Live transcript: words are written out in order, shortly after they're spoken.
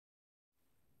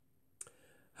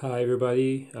Hi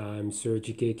everybody, I'm Sir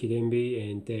GK Kidembe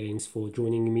and thanks for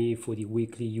joining me for the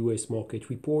weekly US market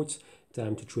report.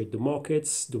 Time to trade the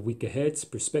markets, the week ahead,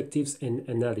 perspectives and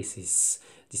analysis.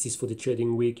 This is for the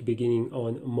trading week beginning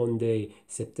on Monday,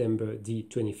 September the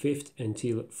 25th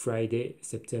until Friday,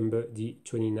 September the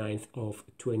 29th of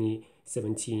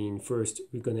 2017. First,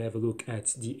 we're going to have a look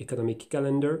at the economic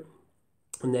calendar.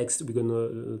 Next, we're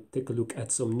gonna take a look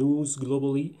at some news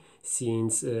globally,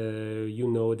 since you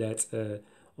know that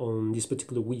on this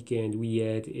particular weekend we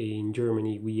had in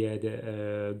Germany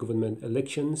government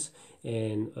elections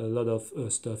and a lot of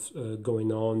stuff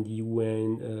going on, the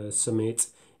UN summit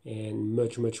and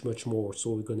much more.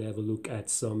 So we're gonna have a look at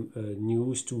some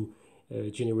news to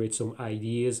generate some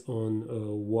ideas on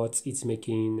what it's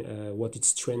making, what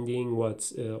it's trending,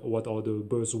 what are the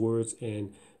buzzwords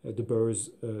and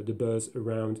the buzz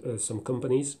around some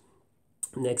companies.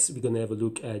 Next, we're gonna have a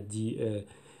look at the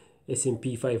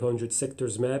S&P 500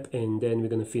 sectors map, and then we're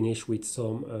gonna finish with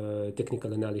some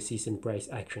technical analysis and price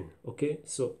action. Okay,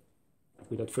 so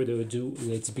without further ado,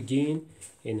 let's begin.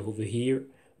 And over here,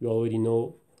 you already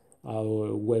know our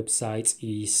website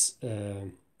is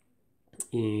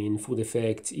in full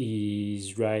effect,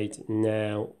 is right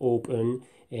now open,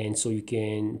 and so you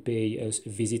can pay us a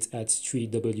visit at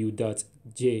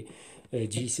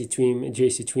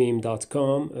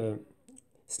www.jctrim.com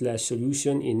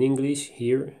 /solution in English.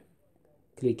 Here,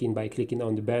 by clicking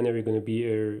on the banner, you're going to be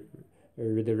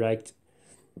redirect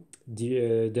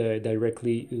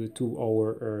directly to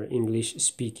our English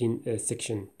speaking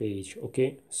section page.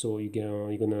 Okay, so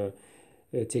you're gonna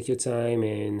take your time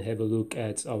and have a look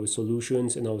at our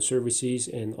solutions and our services,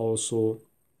 and also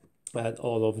at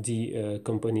all of the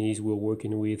companies we're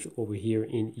working with over here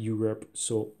in Europe.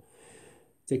 So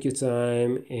take your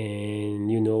time,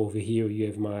 and over here you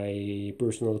have my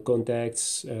personal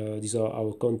contacts. These are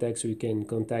our contacts, so you can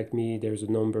contact me. There's a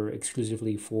number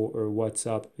exclusively for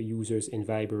WhatsApp users and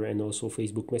Viber and also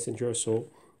Facebook Messenger, so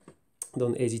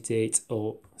don't hesitate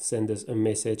or send us a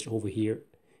message over here,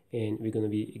 and we're gonna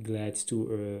be glad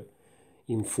to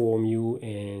inform you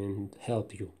and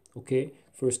help you. Okay,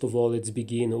 first of all, let's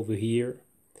begin over here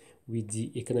with the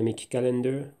economic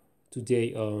calendar.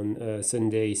 Today on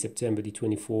Sunday, September the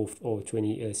 24th of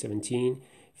 2017,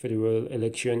 federal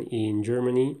election in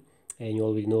Germany, and you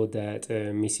already know that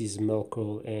Mrs.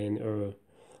 Merkel and her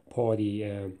party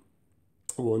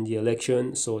won the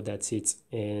election, so that's it.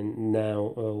 And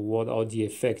now what are the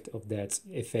effect of that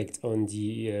effect on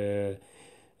the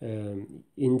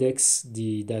index?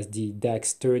 That's the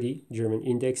DAX 30 German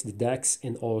index, the DAX,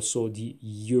 and also the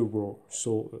euro.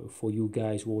 So for you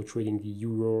guys who are trading the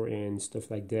euro and stuff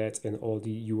like that, and all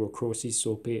the euro crosses,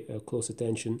 so pay close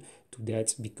attention to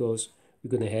that, because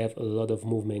we're gonna have a lot of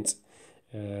movement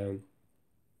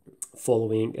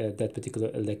following that particular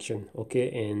election.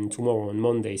 Okay, and tomorrow on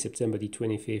Monday, September the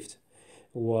 25th,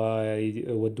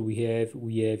 what do we have?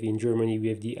 We have in Germany, we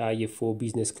have the IFO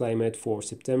business climate for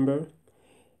September.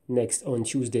 Next, on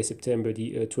Tuesday, September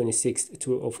the 26th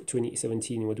of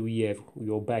 2017, what do we have? We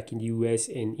are back in the US,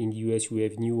 and in the US we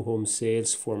have new home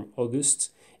sales from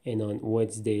August. And on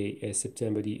Wednesday,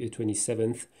 September the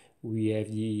 27th, we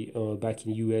have the back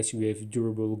in the US we have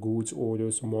durable goods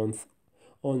orders month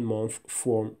on month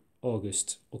from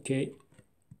August. Okay,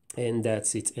 and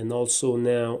that's it. And also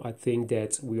now I think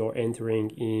that we are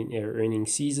entering in our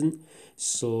earnings season,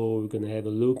 so we're gonna have a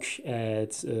look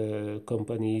at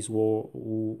companies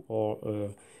who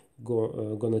are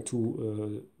gonna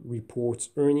to report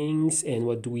earnings. And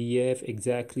what do we have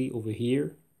exactly over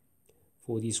here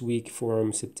for this week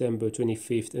from September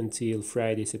 25th until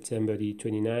Friday, September the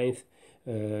 29th?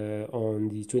 On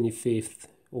the 25th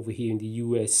over here in the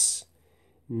US,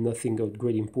 nothing of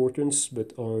great importance.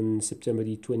 But on September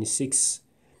the 26th,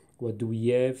 what do we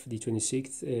have? The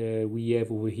 26th, we have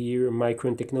over here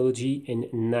Micron Technology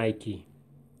and Nike.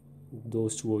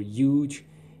 Those two are huge.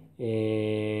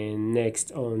 And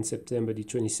next, on September the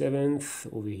 27th,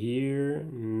 over here,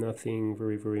 nothing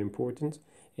very important.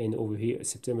 And over here,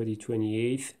 September the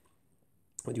 28th,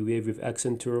 what do we have with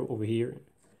Accenture over here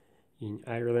in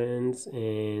Ireland?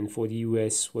 And for the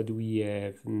US, what do we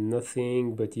have?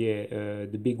 Nothing, but yeah,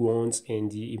 the big ones and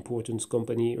the important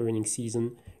company earnings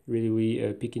season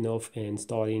really picking off and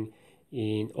starting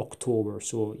in October.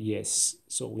 So yes,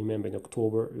 so remember, in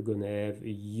October we're gonna have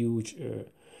a huge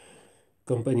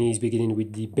companies, beginning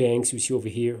with the banks we see over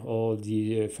here, all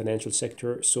the financial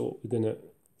sector. So we're gonna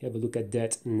have a look at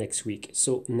that next week.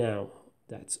 So now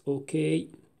that's okay,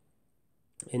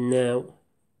 and now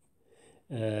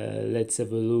let's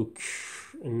have a look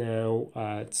now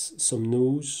at some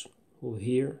news over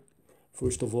here.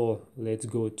 First of all, let's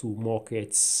go to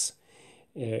markets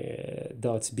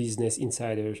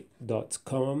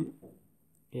businessinsider.com.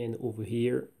 And over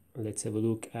here, let's have a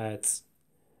look at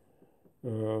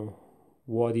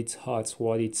what it's hot,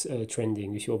 what it's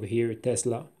trending. You see over here,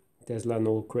 Tesla,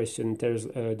 no question.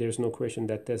 There's no question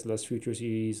that Tesla's futures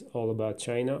is all about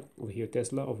China. Over here,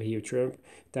 Tesla. Over here, Trump.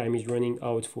 Time is running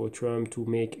out for Trump to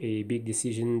make a big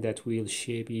decision that will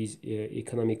shape his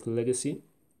economic legacy.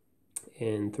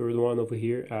 And third one over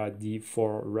here, at the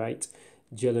far right,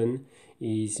 Jelen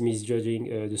is misjudging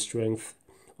the strength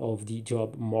of the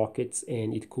job markets,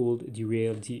 and it could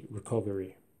derail the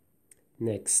recovery.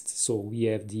 Next, so we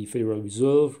have the Federal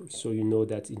Reserve, so you know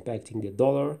that's impacting the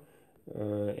dollar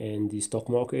and the stock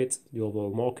market, the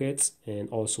overall markets, and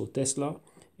also Tesla,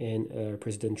 and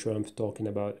President Trump talking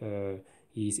about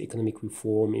his economic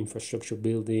reform, infrastructure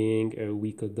building, a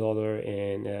weaker dollar,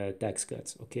 and tax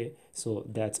cuts. Okay, so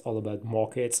that's all about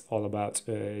markets, all about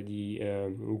the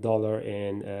dollar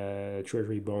and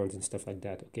treasury bonds and stuff like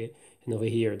that. Okay, and over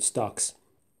here, the stocks,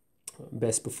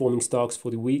 best performing stocks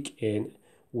for the week and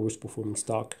worst performing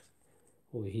stock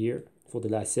over here for the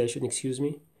last session, excuse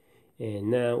me.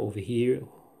 And now over here,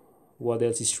 what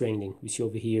else is trending? We see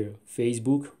over here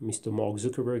Facebook, Mr. Mark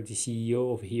Zuckerberg, the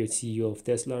CEO. Over here, CEO of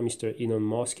Tesla, Mr. Elon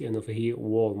Musk, and over here,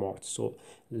 Walmart. So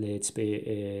let's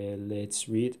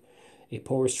read. A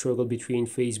power struggle between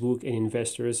Facebook and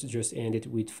investors just ended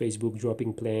with Facebook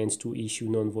dropping plans to issue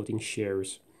non-voting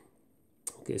shares.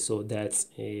 Okay, so that's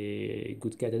a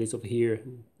good catalyst over here.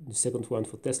 The second one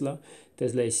for Tesla.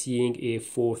 Tesla is seeing a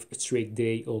fourth straight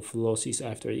day of losses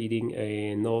after hitting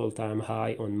an all-time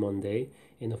high on Monday.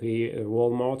 And over here,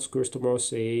 Walmart's customers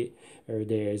say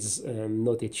there's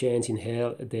not a chance in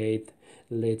hell that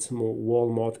lets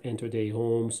Walmart enter their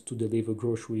homes to deliver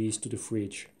groceries to the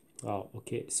fridge. Oh,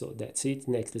 okay, so that's it.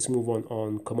 Next, let's move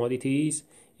on commodities.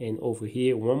 And over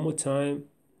here, one more time,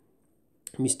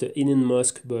 Mr. Elon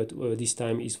Musk, but this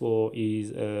time is for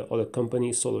his other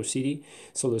company, Solar City.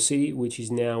 Solar City, which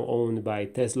is now owned by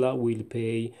Tesla, will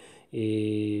pay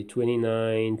a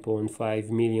 29.5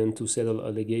 million to settle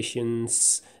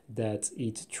allegations that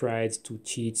it tried to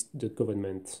cheat the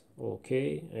government.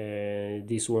 Okay,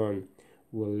 this one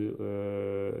will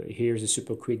here's a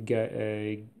super quick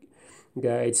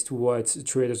guides to what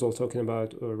traders are talking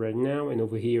about right now. And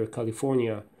over here,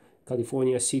 California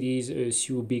cities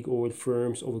sue big oil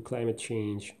firms over climate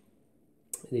change.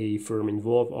 The firm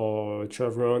involved are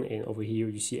Chevron, and over here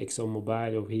you see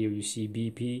ExxonMobil, over here you see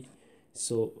BP.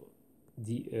 So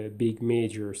the big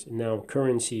majors. Now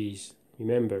currencies,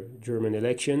 remember, German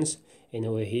elections, and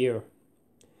over here,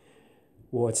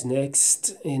 what's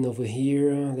next? And over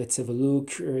here, let's have a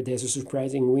look. There's a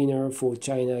surprising winner for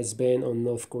China's ban on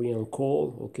North Korean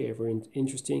coal. Okay, very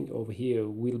interesting. Over here,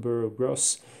 Wilbur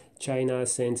Ross. China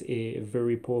sends a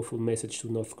very powerful message to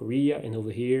North Korea. And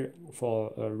over here,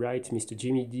 for right, Mr.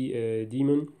 Jimmy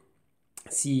Dimon,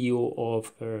 CEO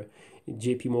of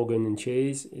JP Morgan and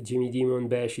Chase. Jimmy Dimon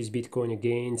bashes Bitcoin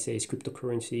again, says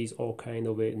cryptocurrencies are kind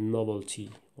of a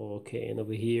novelty. Okay, and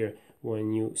over here,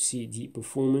 when you see the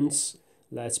performance,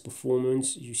 last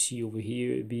performance, you see over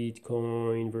here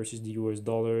Bitcoin versus the US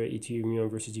dollar, Ethereum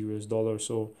versus the US dollar.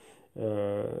 So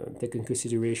take in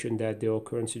consideration that they are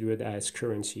considered as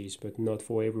currencies, but not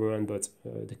for everyone. But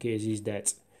the case is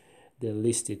that they're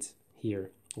listed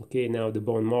here. Okay, now the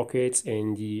bond markets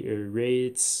and the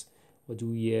rates. What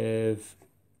do we have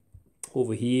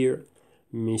over here?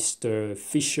 Mr.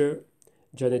 Fisher,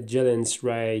 Janet Yellen's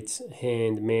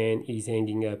right-hand man, is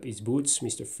hanging up his boots.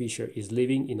 Mr. Fisher is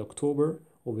leaving in October.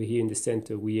 Over here in the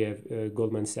center, we have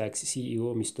Goldman Sachs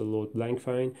CEO, Mr. Lord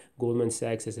Blankfein. Goldman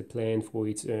Sachs has a plan for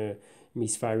its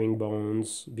misfiring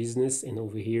bonds business. And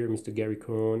over here, Mr. Gary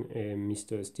Cohn and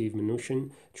Mr. Steve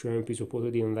Mnuchin. Trump is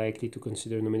reportedly unlikely to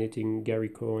consider nominating Gary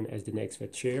Cohn as the next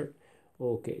Fed chair.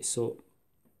 Okay, so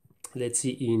let's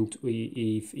see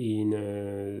if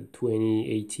in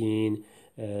 2018,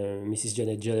 Mrs.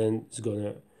 Janet Yellen is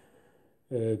gonna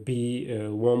be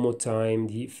one more time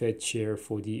the Fed chair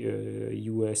for the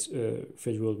US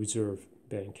Federal Reserve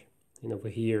Bank. And over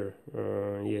here,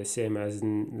 yeah, same as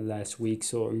in last week,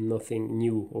 so nothing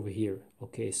new over here.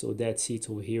 Okay, so that's it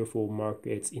over here for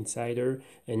Markets Insider.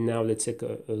 And now let's take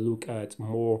a look at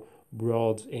more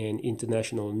broad and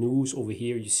international news. Over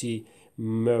here, you see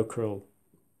Merkel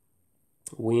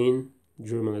win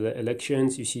German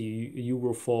elections. You see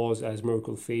Euro falls as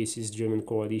Merkel faces German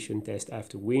coalition test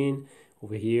after win.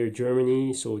 Over here,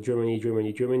 Germany. So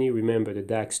Germany. Remember the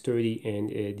DAX 30 and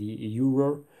the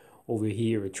Euro. Over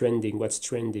here, trending. What's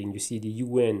trending? You see the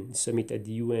UN summit at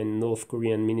the UN. North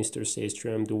Korean minister says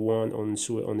Trump the one on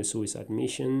the suicide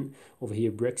mission. Over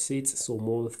here, Brexit. So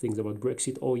more things about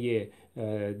Brexit. Oh yeah,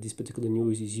 This particular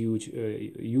news is huge.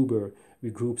 Uber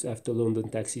regroups after London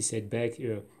taxi setback.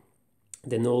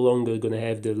 They're no longer going to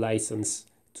have the license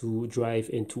to drive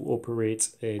and to operate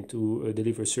and to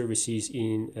deliver services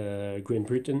in Great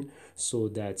Britain. So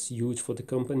that's huge for the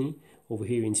company. Over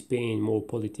here in Spain, more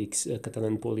politics.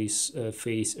 Catalan police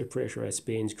face pressure as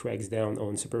Spain cracks down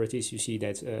on separatists. You see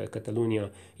that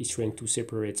Catalonia is trying to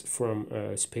separate from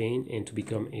Spain and to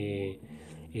become a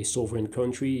sovereign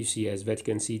country. You see as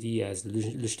Vatican City, as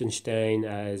Liechtenstein,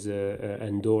 as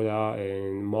Andorra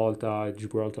and Malta,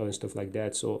 Gibraltar and stuff like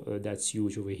that. So that's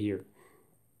huge over here.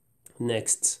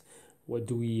 Next, what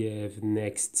do we have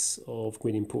next of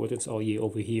great importance? Oh yeah,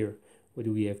 over here. What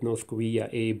do we have? North Korea,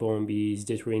 A-bomb is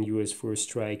deterring US first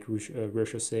strike,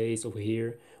 Russia says. Over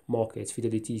here, markets,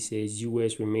 Fidelity says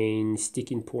US remains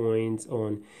sticking point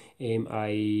on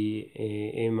MIFID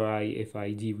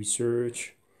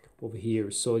research. Over here,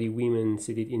 Saudi women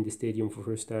seated in the stadium for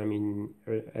first time in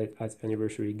at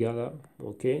anniversary gala.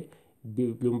 Okay,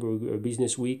 Bloomberg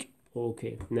Business Week.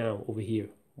 Okay, now over here,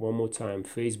 one more time,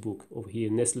 Facebook. Over here,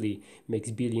 Nestle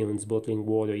makes billions bottling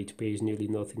water it pays nearly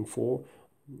nothing for.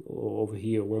 Over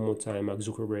here, one more time, Mark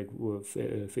Zuckerberg,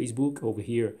 Facebook. Over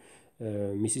here,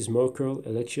 Mrs. Merkel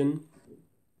election.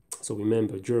 So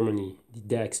remember, Germany, the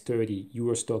DAX 30,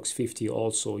 Euro Stocks 50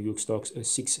 also, Euro Stocks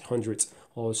 600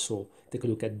 also. Take a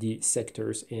look at the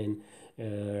sectors and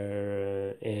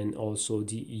also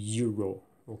the euro.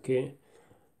 Okay.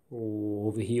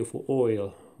 Over here for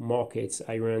oil markets,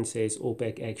 Iran says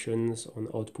OPEC actions on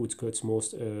output cuts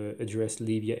most address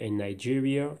Libya and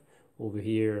Nigeria. Over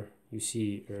here you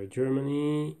see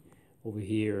Germany. Over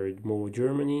here more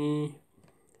Germany.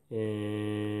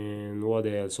 And what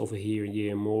else over here?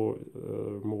 Yeah, more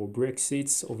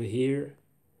Brexits over here.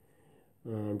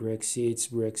 Brexits,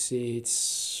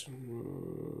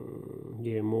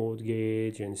 yeah,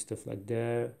 mortgage and stuff like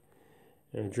that.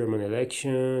 German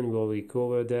election, we already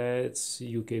covered that.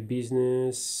 UK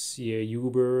business, yeah,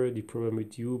 Uber, the problem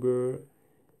with Uber,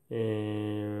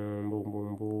 and boom,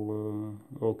 boom, boom.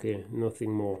 Okay,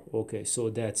 nothing more. Okay, so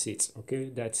that's it. Okay,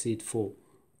 that's it for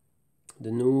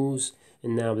the news.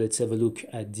 And now let's have a look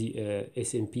at the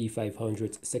S&P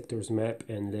 500 sectors map,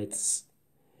 and let's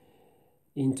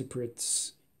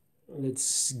interpret.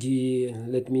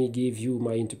 Let me give you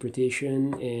my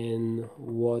interpretation and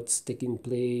what's taking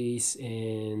place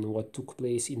and what took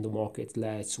place in the market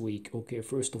last week. Okay,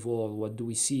 first of all, what do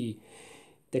we see?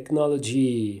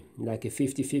 Technology, like a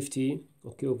 50-50.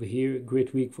 Okay, over here,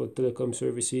 great week for telecom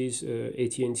services,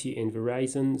 AT&T and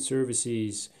Verizon.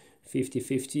 Services,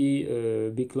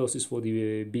 50-50. Big losses for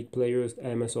the big players,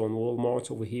 Amazon,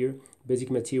 Walmart over here. Basic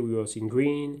materials in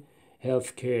green,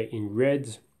 healthcare in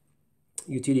red.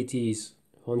 Utilities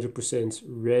 100%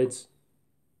 red,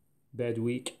 bad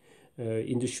week.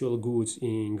 Industrial goods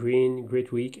in green,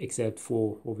 great week, except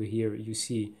for over here you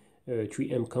see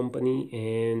 3M Company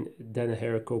and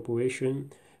Danaher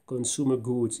Corporation. Consumer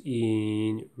goods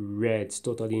in red,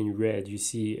 totally in red. You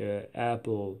see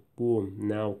Apple, boom,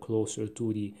 now closer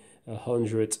to the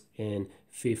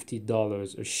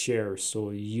 $150 a share. So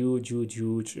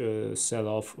huge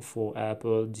sell-off for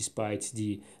Apple, despite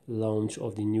the launch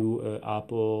of the new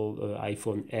Apple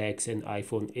iPhone X and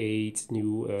iPhone 8,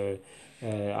 new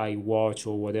iWatch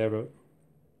or whatever.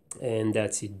 And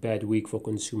that's it, bad week for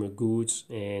consumer goods,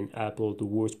 and Apple the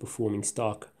worst performing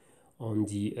stock on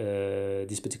the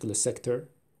this particular sector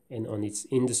and on its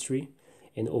industry.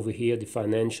 And over here, the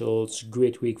financials,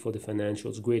 great week for the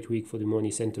financials, great week for the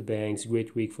money center banks,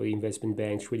 great week for the investment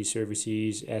banks, credit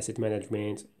services, asset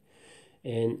management,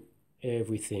 and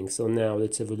everything. So now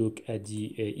let's have a look at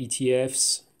the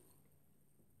ETFs.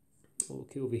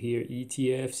 Okay, over here,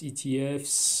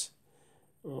 ETFs.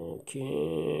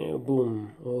 Okay,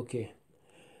 boom, okay.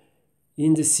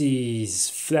 Indices,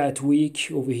 flat week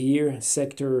over here.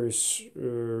 Sectors,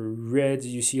 red,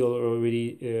 you see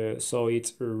already, saw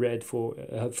it, red for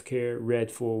healthcare,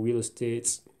 red for real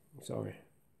estate, sorry.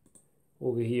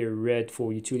 Over here, red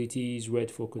for utilities,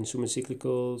 red for consumer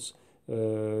cyclicals,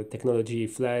 technology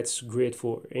flats, great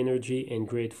for energy and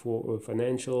great for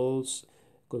financials.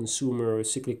 Consumer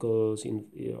cyclicals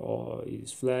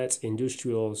is flat.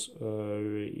 Industrials,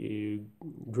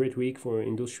 great week for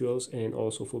industrials and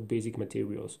also for basic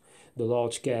materials. The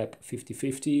large cap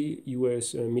 50-50,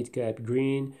 US mid cap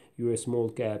green, US small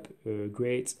cap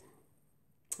great.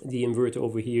 The inverter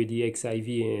over here, the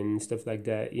XIV and stuff like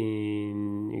that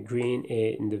in green,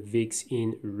 and the VIX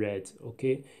in red.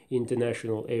 Okay,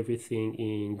 international, everything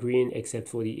in green except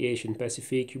for the Asian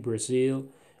Pacific, Brazil.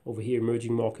 Over here,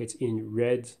 emerging markets in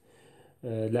red,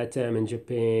 Latam and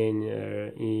Japan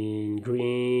in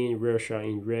green, Russia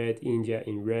in red, India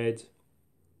in red.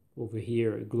 over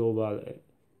here, global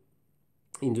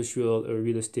industrial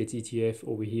real estate ETF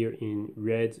over here in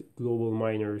red, global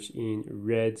miners in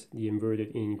red, the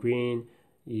inverted in green.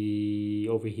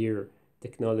 Over here,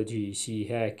 technology, see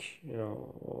hack,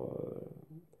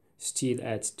 still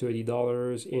at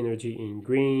 $30, energy in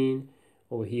green.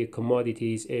 Over here,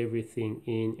 commodities, everything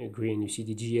in green. You see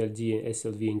the GLD and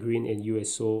SLV in green, and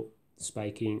USO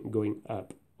spiking, going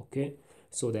up. Okay,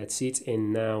 so that's it.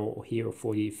 And now here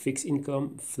for the fixed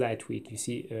income, flat week. You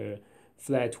see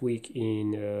flat week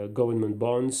in government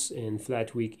bonds and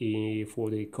flat week for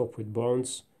the corporate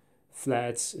bonds.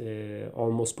 Flat,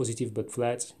 almost positive but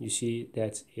flat. You see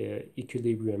that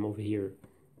equilibrium over here.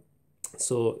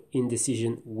 So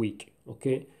indecision week.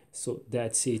 Okay, so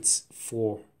that's it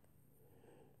for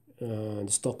the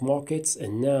stock markets.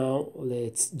 And now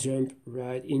let's jump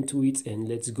right into it, and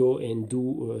let's go and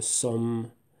do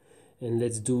some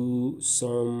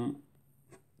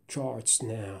charts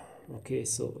now. Okay,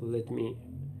 so let me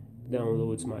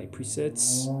download my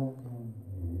presets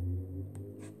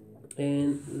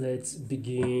and let's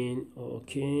begin.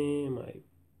 Okay, my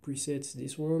presets,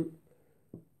 this one.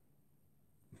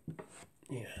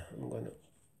 Yeah, I'm gonna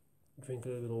drink a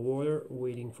little water,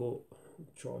 waiting for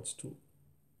charts to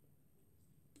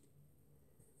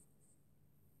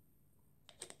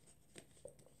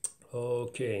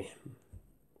okay,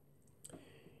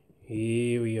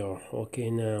 here we are. Okay,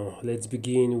 now let's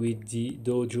begin with the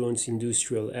Dow Jones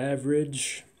Industrial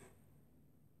Average.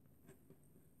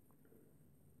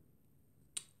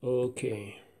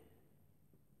 Okay,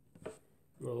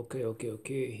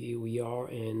 here we are.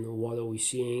 And what are we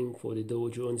seeing for the Dow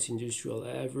Jones Industrial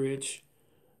Average?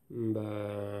 Let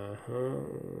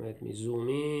me zoom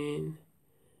in,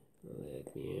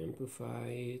 let me amplify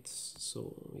it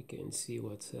so we can see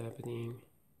what's happening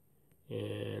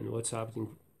and what's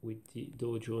happening with the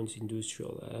Dow Jones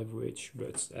Industrial Average.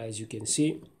 But as you can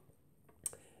see,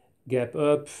 gap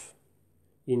up,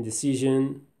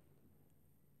 indecision.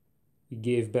 It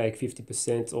gave back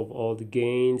 50% of all the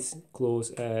gains,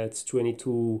 close at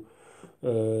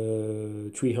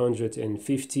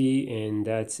 22,350, and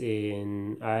that's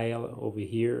an aisle over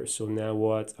here. So now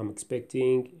what I'm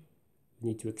expecting,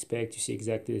 need to expect to see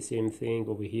exactly the same thing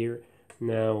over here.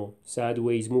 Now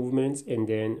sideways movements, and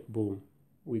then boom,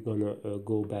 we're gonna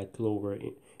go back lower.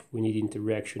 We need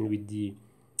interaction with the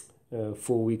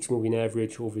 4 weeks moving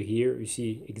average over here. You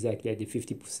see exactly at the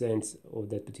 50% of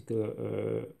that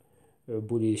particular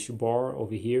bullish bar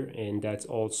over here, and that's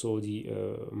also the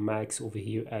max over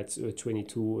here at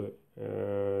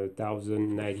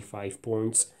 22,095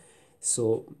 points.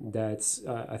 So that's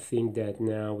I think that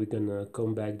now we're gonna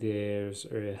come back. There's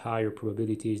higher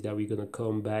probabilities that we're gonna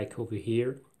come back over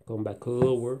here, come back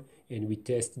lower, and we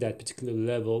test that particular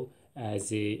level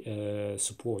as a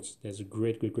support. There's a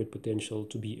great potential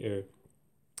to be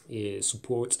a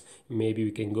support. Maybe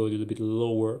we can go a little bit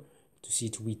lower to see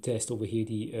to retest over here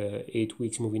the 8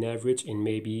 weeks moving average, and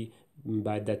maybe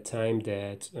by that time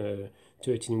that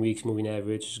 13 weeks moving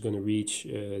average is going to reach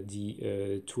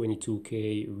the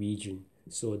 22k region.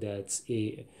 So that's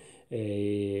a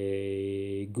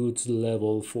good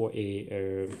level for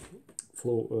a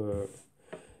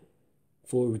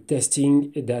for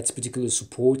testing that particular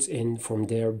support, and from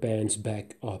there bands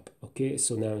back up. Okay,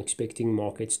 so now I'm expecting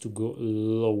markets to go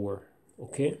lower.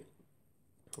 Okay,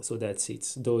 so that's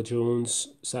it. Dow Jones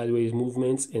sideways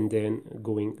movements and then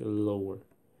going lower.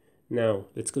 Now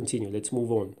let's continue, let's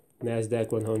move on.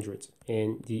 Nasdaq 100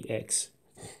 and the X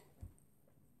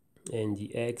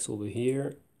over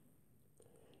here,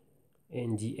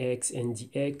 and the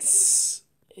NDX.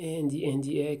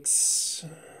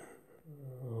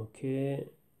 Okay,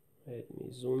 let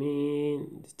me zoom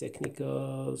in the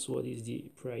technicals. What is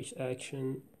the price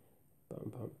action?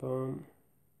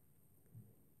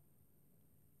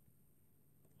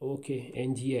 Okay,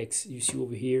 NDX, you see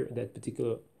over here that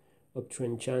particular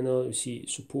uptrend channel. You see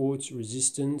support,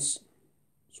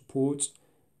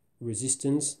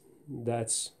 resistance,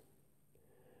 that's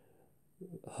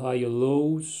higher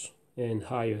lows and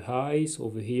higher highs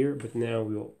over here, but now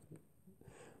we're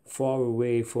far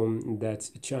away from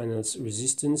that channel's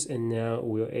resistance, and now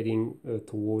we're heading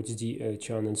towards the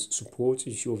channel's support.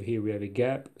 You see over here we have a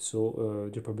gap, so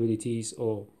the probabilities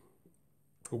are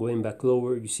going back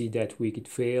lower. You see that week it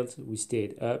failed, we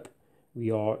stayed up. We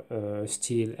are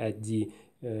still at the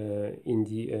in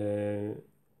the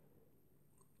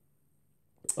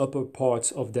upper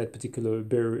parts of that particular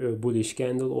bullish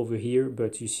candle over here,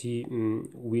 but you see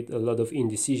with a lot of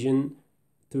indecision,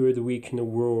 third week in a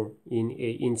row in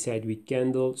a inside week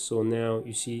candle. So now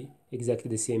you see exactly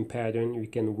the same pattern. We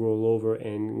can roll over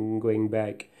and going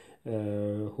back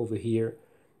over here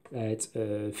at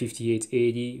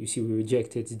 58.80. You see we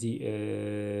rejected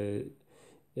the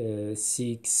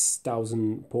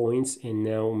 6,000 points, and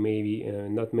now maybe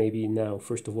not maybe now,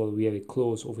 first of all, we have a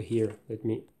close over here. Let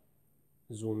me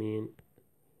zoom in.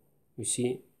 You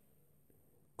see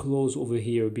close over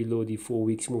here below the 4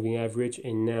 weeks moving average,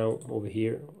 and now over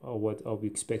here what are we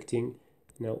expecting?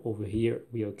 Now over here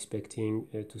we are expecting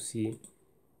to see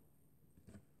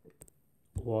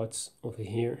what's over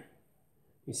here.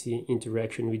 You see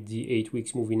interaction with the 8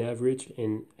 weeks moving average,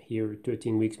 and here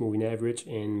 13 weeks moving average,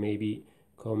 and maybe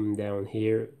come down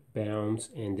here, bounce,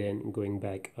 and then going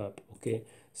back up. Okay,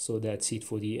 so that's it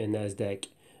for the Nasdaq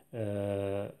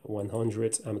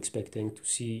 100. I'm expecting to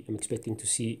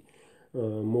see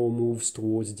more moves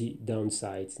towards the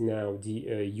downside. Now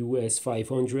the US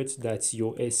 500, that's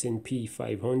your S&P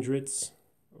 500s.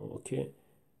 Okay,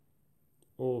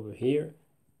 over here.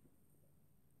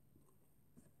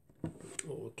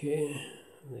 Okay,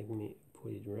 let me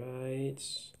put it right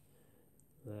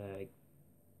like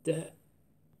that.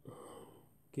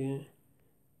 Okay,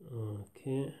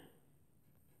 okay.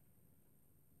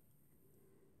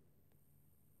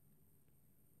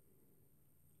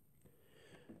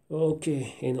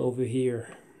 Okay, and over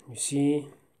here, you see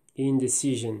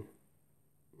indecision.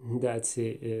 That's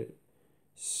a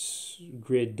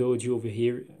great doji over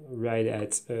here, right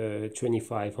at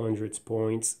 2,500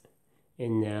 points.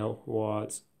 And now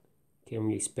what can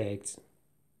we expect?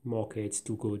 Markets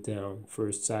to go down.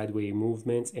 First sideways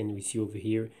movement, and we see over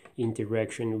here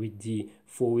interaction with the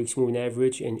 4 weeks moving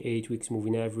average and 8 weeks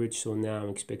moving average. So now I'm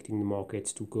expecting the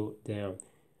markets to go down.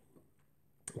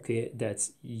 Okay,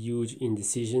 that's huge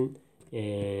indecision,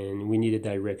 and we need a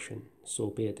direction, so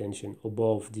pay attention.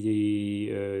 Above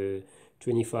the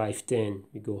 25.10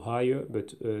 we go higher,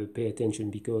 but pay attention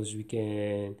because we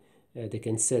can they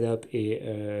can set up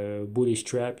a bullish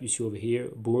trap. You see over here,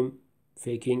 boom,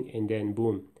 faking, and then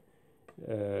boom,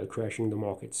 crashing the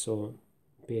market. So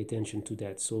pay attention to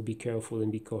that, so be careful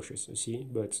and be cautious, you see.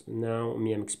 But now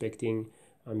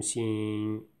I'm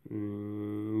seeing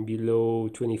below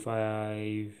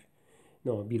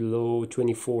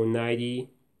 24.90,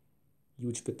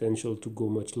 huge potential to go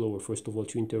much lower. First of all,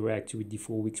 to interact with the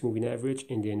 4 weeks moving average,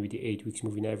 and then with the 8 weeks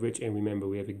moving average. And remember,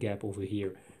 we have a gap over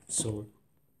here. So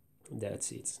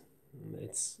that's it.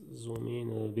 Let's zoom in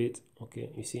a little bit.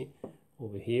 Okay, you see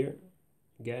over here,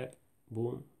 gap,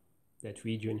 boom, that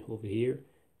region over here,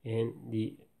 and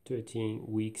the 13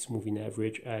 weeks moving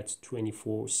average at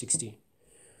 24.60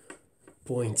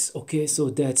 points. Okay,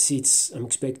 so that's it. I'm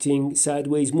expecting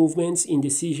sideways movements,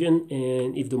 indecision,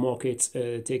 and if the markets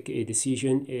take a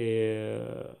decision,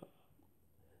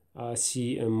 I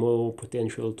see more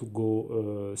potential to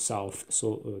go south.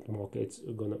 So the markets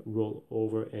are gonna roll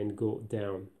over and go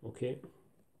down. Okay,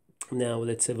 now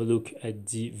let's have a look at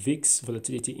the VIX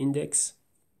volatility index.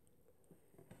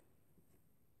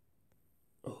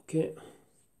 Okay,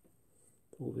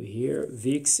 over here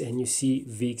VIX, and you see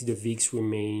the VIX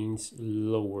remains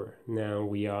lower. Now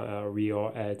we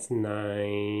are at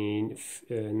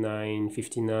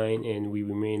 959, and we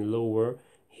remain lower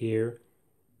here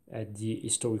at the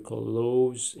historical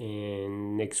lows.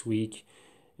 And next week,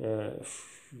 for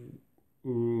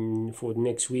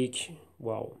next week,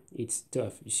 wow, it's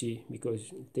tough, you see,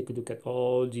 because take a look at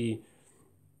all the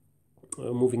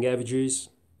moving averages.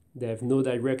 They have no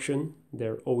direction,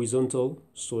 they're horizontal,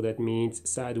 so that means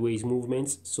sideways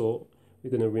movements. So we're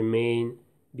going to remain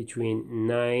between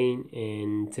 9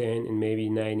 and 10, and maybe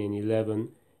 9 and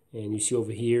 11. And you see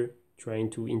over here trying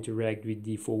to interact with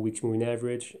the 4 weeks moving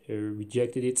average,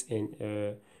 rejected it, and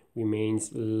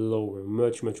remains lower,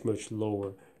 much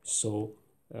lower. So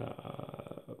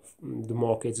the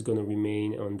market's going to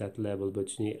remain on that level,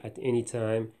 but at any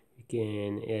time you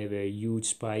can have a huge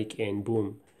spike, and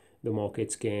boom, the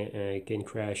markets can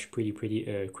crash pretty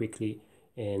quickly,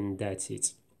 and that's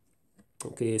it.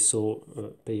 Okay, so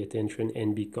pay attention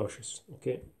and be cautious.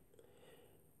 Okay,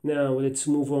 now let's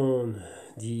move on.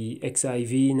 The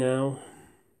XIV now.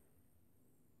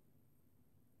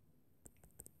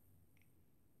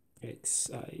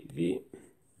 XIV.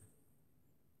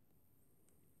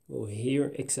 Over here,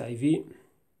 XIV,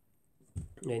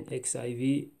 and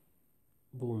XIV,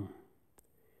 boom,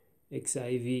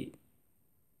 XIV.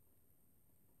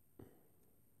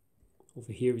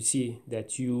 Over here we see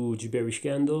that huge bearish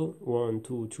candle, 1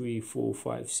 2 3 4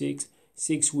 5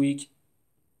 6 week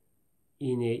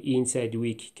in a inside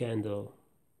week candle.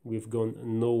 We've gone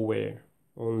nowhere,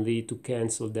 only to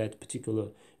cancel that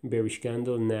particular bearish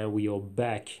candle. Now we are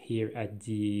back here at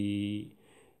the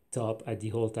top, at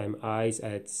the all-time highs,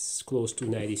 at close to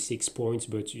 96 points,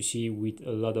 but you see with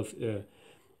a lot of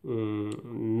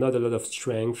not a lot of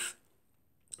strength.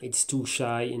 it's too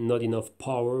shy and not enough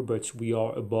power, but we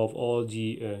are above all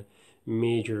the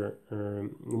major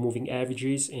moving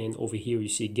averages, and over here you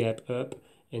see gap up,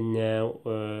 and now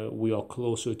we are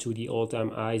closer to the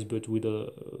all-time highs, but with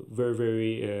a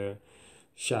very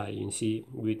shy, you see,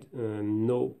 with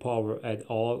no power at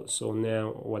all. So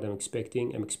now what I'm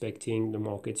expecting the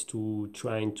markets to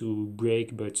trying to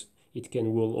break, but it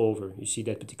can roll over. You see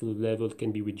that particular level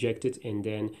can be rejected, and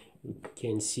then you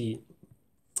can see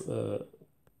the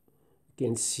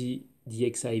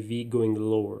XIV going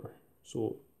lower.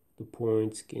 So the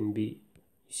points can be,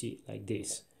 you see, like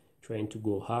this, trying to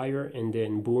go higher, and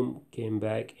then boom, came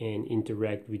back and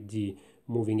interact with the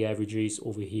moving averages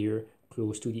over here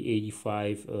close to the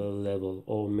 85 level,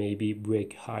 or maybe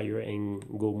break higher and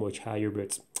go much higher.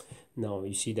 But now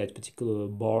you see that particular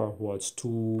bar was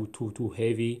too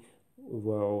heavy.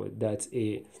 Well, that's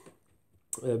a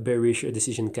bearish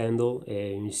decision candle,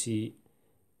 and you see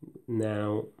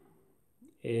now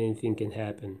anything can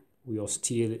happen. We are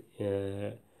still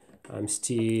I'm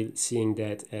still seeing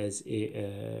that as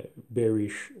a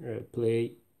bearish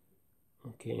play.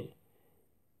 Okay,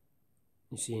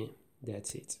 you see,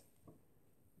 that's it.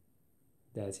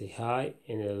 That's a high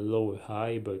and a lower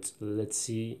high, but let's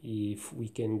see if we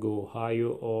can go higher,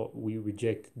 or we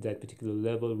reject that particular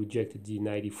level, rejected the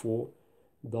 $94,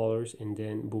 and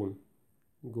then boom,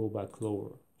 go back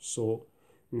lower. So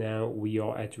now we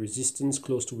are at resistance,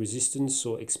 close to resistance,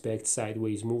 so expect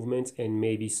sideways movement and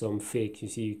maybe some fake. You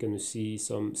see, you're gonna see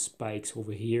some spikes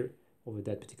over here, over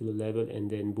that particular level, and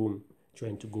then boom,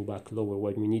 trying to go back lower.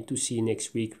 What we need to see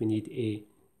next week, we need a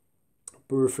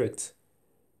perfect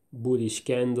bullish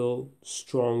candle,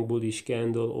 strong bullish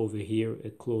candle over here,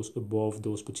 close above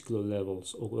those particular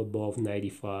levels, or above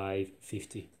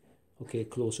 95.50. Okay,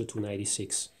 closer to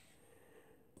 96.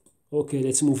 Okay,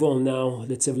 let's move on now.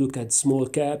 Let's have a look at small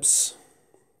caps.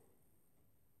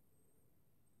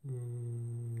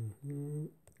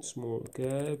 Small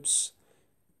caps.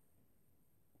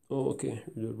 Okay,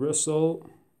 the Russell.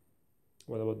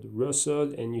 What about the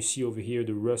Russell? And you see over here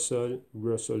the Russell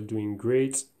doing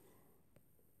great,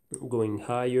 going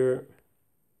higher,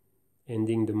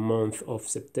 ending the month of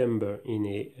September in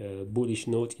a bullish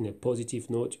note, in a positive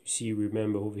note. You see,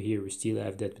 remember over here we still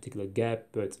have that particular gap,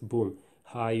 but boom,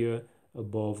 higher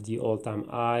above the all-time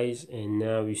highs, and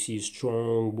now you see a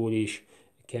strong bullish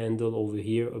candle over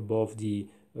here above the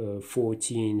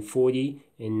 1440,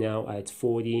 and now at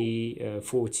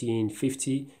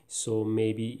 1450. So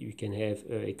maybe you can have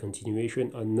a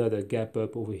continuation, another gap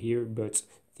up over here, but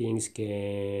things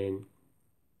can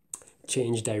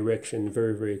change direction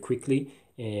very quickly,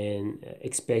 and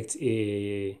expect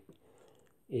a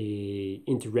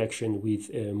interaction with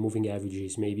moving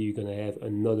averages. Maybe you're gonna have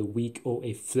another week, or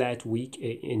a flat week,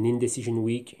 an indecision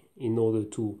week, in order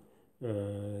to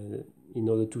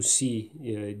see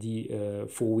the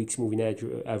 4 weeks moving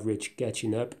average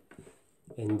catching up,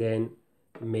 and then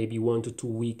maybe 1 to 2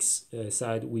 weeks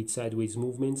sideways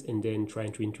movements, and then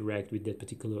trying to interact with that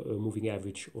particular moving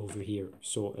average over here.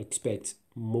 So expect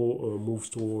more moves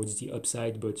towards the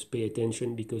upside, but pay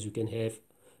attention, because you can have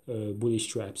bullish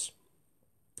traps.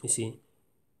 You see,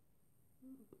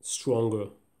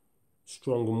 stronger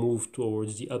move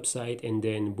towards the upside, and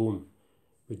then boom,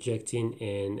 rejecting,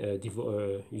 and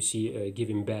you see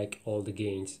giving back all the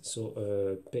gains.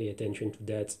 So pay attention to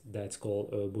that. That's called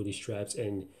bullish traps.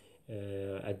 And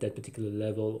at that particular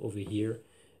level over here,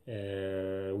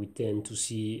 we tend to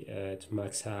see at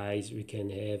max highs we can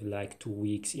have like 2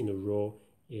 weeks in a row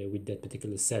with that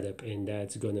particular setup, and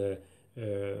that's gonna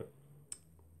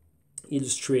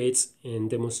illustrate and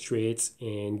demonstrate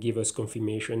and give us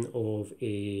confirmation of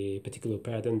a particular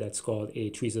pattern that's called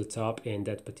a tweezer top. And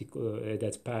that particular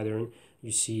that pattern,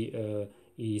 you see,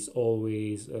 is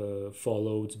always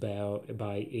followed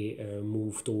by a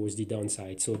move towards the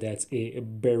downside. So that's a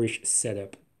bearish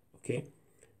setup. Okay,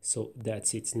 so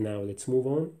that's it. Now let's move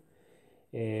on,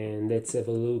 and let's have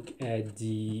a look at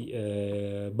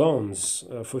the bonds.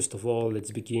 First of all,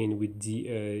 let's begin with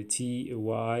the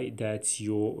TY. That's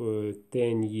your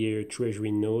 10-year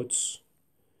treasury notes.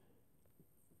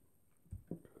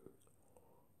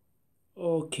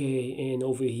 Okay, and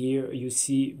over here you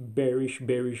see bearish,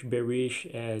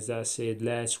 as I said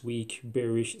last week,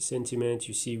 bearish sentiment.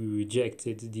 You see we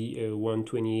rejected the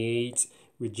 128,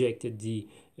 rejected the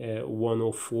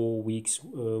 104 weeks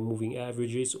moving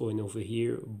averages, and over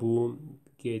here, boom,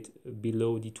 get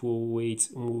below the 208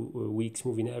 weeks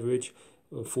moving average,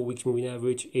 4 weeks moving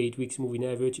average, 8 weeks moving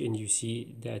average, and you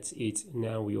see that's it.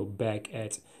 Now we are back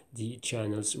at the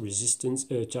channel's resistance,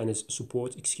 channel's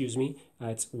support, excuse me,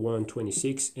 at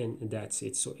 126, and that's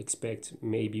it. So expect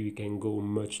maybe we can go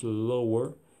much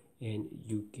lower, and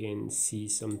you can see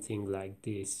something like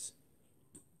this.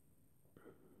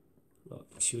 Oh,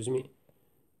 excuse me,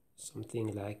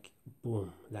 something like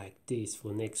boom, like this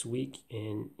for next week,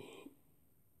 and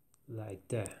like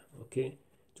that, okay,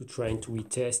 to trying to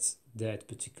retest that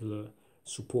particular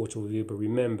support over here. But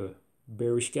remember,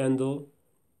 bearish candle,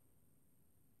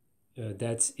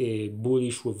 that's a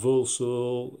bullish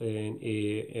reversal and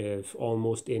a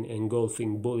almost an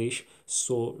engulfing bullish.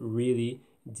 So really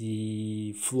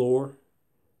the floor,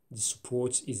 the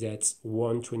support is at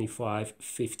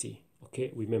 125.50.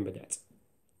 Okay, remember that.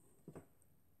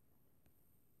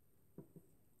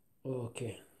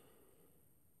 Okay,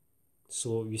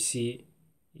 so you see,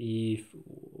 if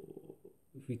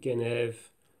we can have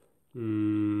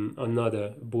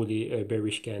another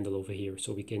bearish candle over here,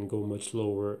 so we can go much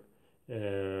lower,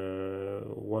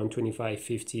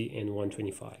 125.50 and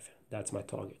 125. That's my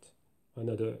target.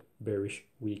 Another bearish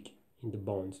week in the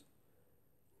bonds,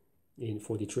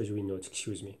 for the treasury notes,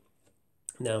 excuse me.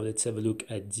 Now let's have a look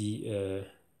at the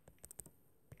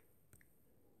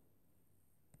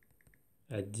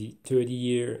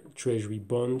 30-year treasury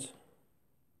bond.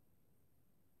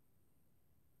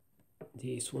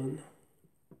 This one,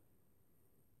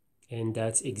 and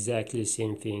that's exactly the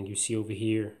same thing. You see over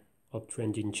here,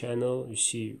 uptrending channel, you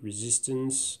see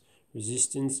resistance,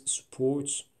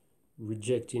 supports,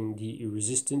 rejecting the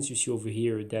resistance. You see over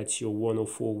here, that's your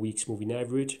 104 weeks moving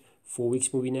average, 4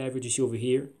 weeks moving average. You see over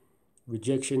here,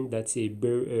 rejection, that's a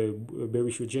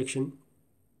bearish rejection.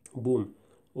 Boom,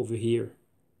 over here,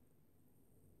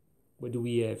 what do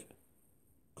we have?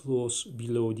 Close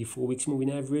below the 4 weeks moving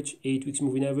average, 8 weeks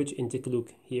moving average, and take a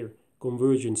look here,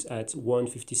 convergence at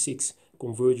 156,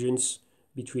 convergence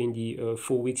between the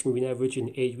 4 weeks moving average and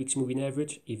 8 weeks moving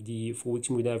average. If the 4 weeks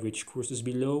moving average crosses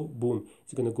below, boom,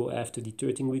 it's going to go after the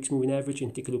 13 weeks moving average.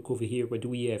 And take a look over here, what do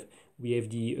we have? We have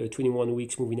the 21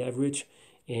 weeks moving average,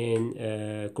 and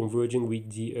converging with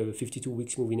the 52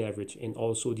 weeks moving average, and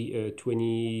also the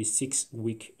 26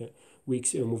 weeks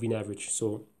moving average.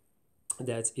 So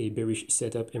that's a bearish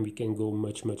setup, and we can go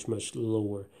much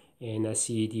lower. And I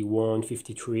see the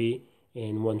 153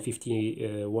 and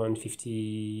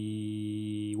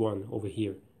 151 over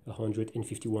here,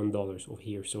 $151 over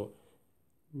here. So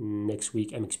next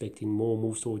week I'm expecting more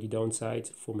moves toward the downside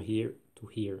from here to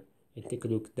here. And take a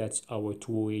look, that's our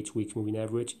 208 weeks moving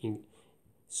average,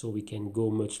 so we can go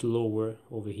much lower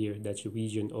over here. That's the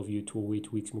region of your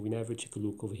 208 weeks moving average. Take a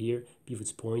look over here,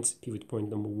 pivot points, pivot point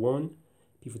number 1,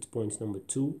 pivot points number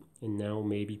 2, and now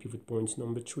maybe pivot points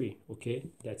number 3.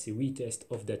 Okay, that's a retest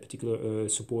of that particular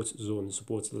support zone,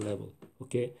 support level.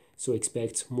 Okay, so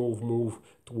expect move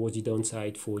towards the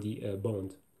downside for the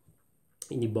bond,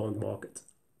 in the bond market.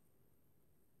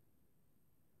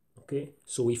 Okay,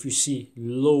 so if you see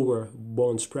lower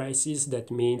bonds prices,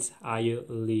 that means higher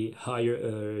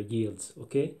yields.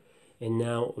 Okay, and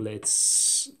now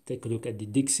let's take a look at the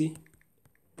Dixie.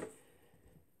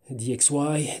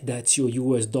 DXY, that's your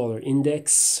US dollar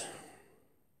index.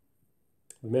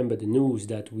 Remember the news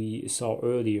that we saw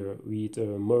earlier with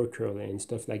Merkel and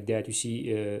stuff like that. You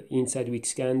see inside week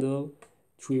scandal,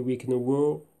 3 weeks in a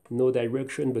row, no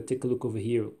direction. But take a look over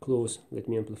here, close. Let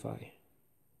me amplify.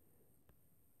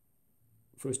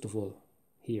 First of all,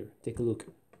 here, take a look.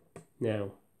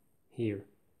 Now, here,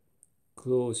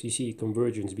 close. You see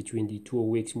convergence between the 2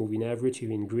 weeks moving average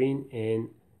here in green, and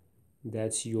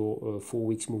that's your 4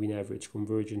 weeks moving average.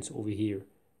 Convergence over here,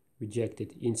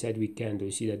 rejected inside week candle.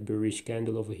 You see that bearish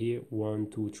candle over here, 1,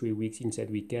 2, 3 weeks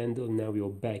inside week candle. Now we are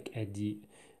back at the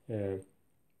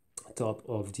top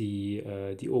of the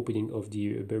opening of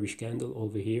the bearish candle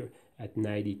over here at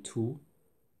 92.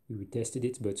 We retested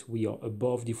it, but we are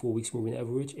above the 4 weeks moving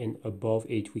average and above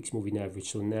 8 weeks moving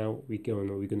average. So now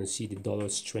we're gonna see the dollar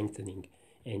strengthening,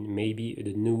 and maybe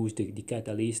the news, the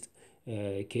catalyst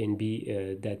can be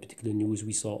that particular news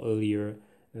we saw earlier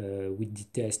with the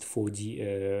test for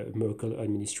the Merkel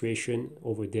administration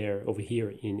over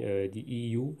here in the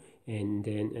EU, and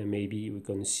then maybe we're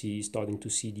gonna see, starting to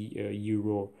see the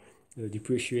euro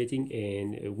depreciating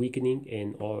and weakening,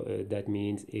 and all that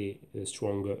means a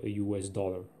stronger US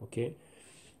dollar. Okay,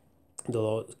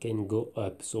 dollar can go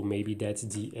up, so maybe that's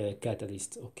the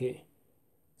catalyst. Okay,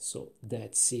 so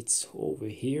that's it over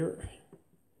here,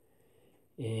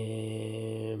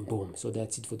 and boom, so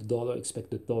that's it for the dollar. Expect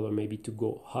the dollar maybe to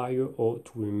go higher or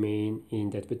to remain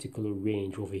in that particular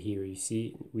range over here. You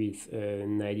see, with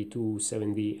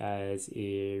 92.70 as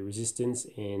a resistance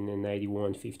and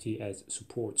 91.50 as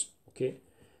support. Okay,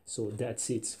 so that's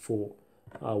it for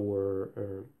our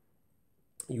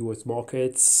US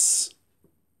markets.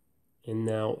 And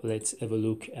now let's have a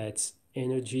look at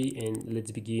energy, and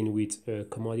let's begin with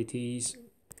commodities.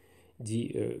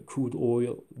 the crude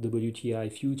oil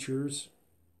WTI futures.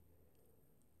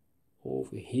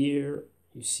 Over here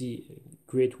you see a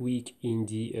great week in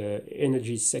the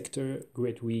energy sector,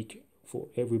 great week for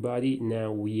everybody.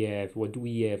 Now we have, what do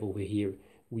we have over here?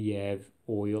 We have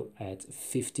oil at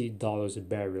 $50 a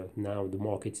barrel. Now the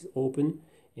market is open,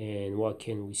 and what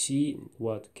can we see?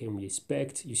 What can we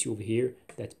expect? You see over here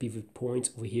that pivot point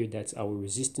over here, that's our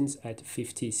resistance at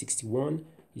 50.61.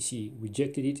 You see,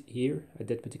 rejected it here at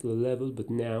that particular level, but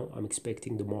now I'm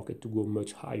expecting the market to go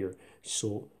much higher.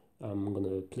 So I'm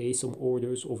gonna place some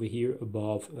orders over here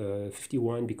above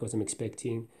 51 because I'm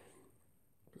expecting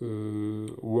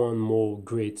one more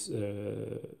great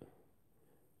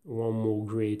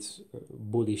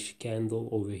bullish candle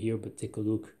over here. But take a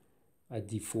look at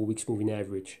the 4 weeks moving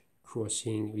average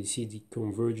crossing. We see the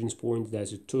convergence point.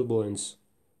 There's a turbulence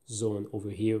zone over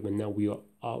here, but now we are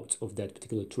out of that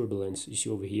particular turbulence. You see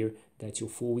over here, that's your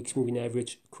 4 weeks moving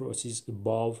average crossing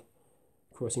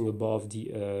above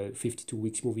the 52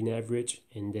 weeks moving average,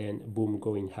 and then boom,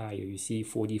 going higher. You see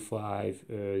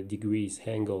 45 degrees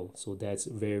angle, so that's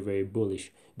very, very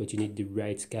bullish, but you need the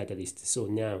right catalyst. So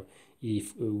now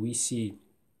if we see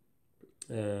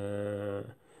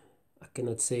I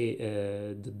cannot say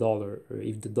the dollar, or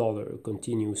if the dollar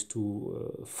continues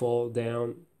to fall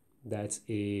down, that's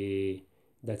a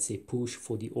push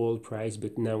for the oil price.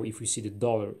 But now if we see the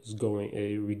dollar is going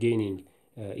regaining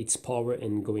its power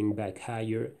and going back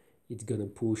higher, it's gonna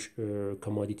push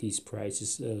commodities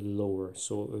prices lower.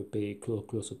 So pay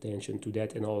close attention to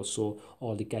that, and also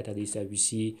all the catalysts that we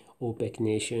see, OPEC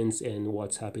nations and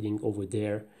what's happening over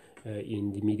there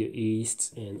in the Middle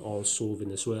East, and also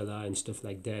Venezuela and stuff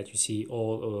like that. You see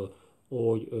all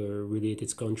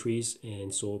related countries,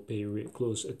 and so pay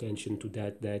close attention to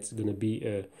that. That's gonna be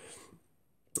a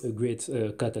great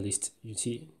catalyst, you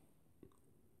see.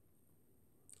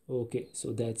 Okay,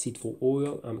 so that's it for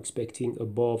oil. I'm expecting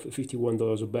above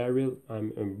 $51 a barrel.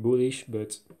 I'm bullish,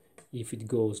 but if it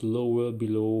goes lower,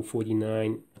 below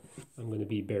 49, I'm gonna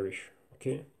be bearish.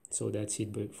 Okay, so that's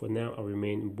it. But for now, I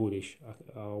remain bullish.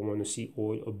 I want to see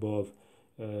oil above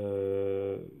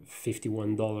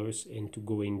 $51 and to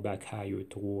going back higher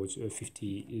towards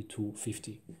 50 to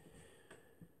 50.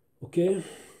 Okay,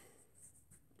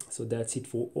 so that's it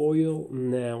for oil.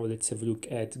 Now let's have a look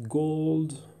at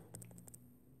gold.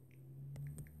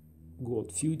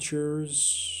 Gold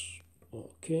futures.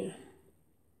 Okay,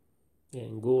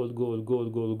 and gold.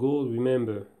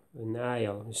 Remember, an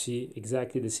aisle. You see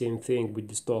exactly the same thing with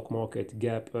the stock market.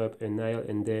 Gap up, an aisle,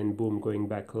 and then boom, going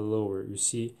back lower. You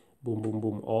see,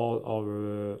 boom,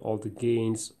 all the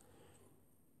gains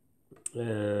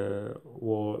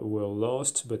were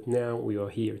lost, but now we are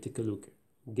here. Take a look.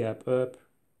 Gap up,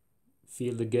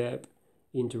 fill the gap,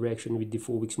 interaction with the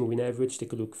 4 weeks moving average.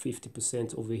 Take a look,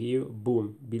 50% over here,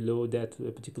 boom, below that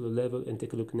particular level. And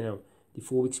take a look now, the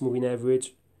 4 weeks moving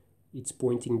average, it's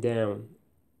pointing down,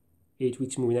 8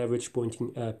 weeks moving average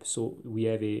pointing up. So we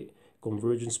have a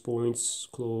convergence points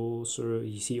closer.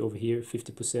 You see over here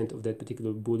 50% of that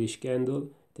particular bullish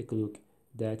candle. Take a look,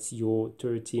 that's your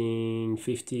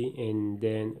 1350, and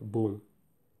then boom,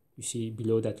 you see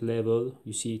below that level.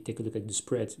 You see, take a look at the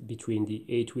spread between the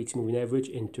 8 weeks moving average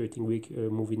and 13-week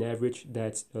moving average.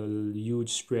 That's a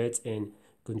huge spread and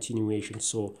continuation.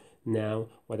 So now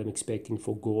what I'm expecting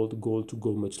for gold to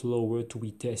go much lower, to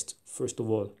retest. First of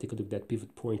all, take a look at that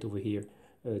pivot point over here,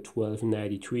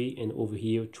 1293, and over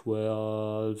here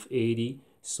 1280.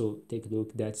 So take a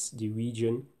look, that's the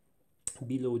region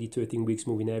below the 13 weeks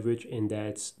moving average, and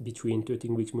that's between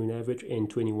 13 weeks moving average and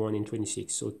 21 and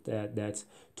 26. So that's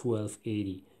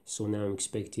 1280. So now I'm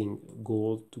expecting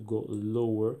gold to go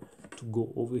lower, to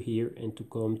go over here and to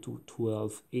come to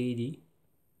 1280.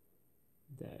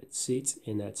 That's it,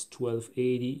 and that's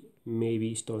 1280,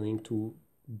 maybe starting to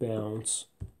bounce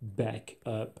back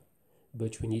up,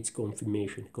 but we need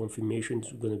confirmation. Confirmation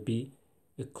is going to be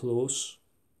a close,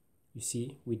 you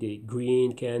see, with a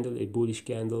green candle, a bullish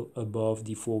candle above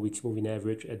the 4 weeks moving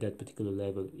average at that particular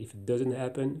level. If it doesn't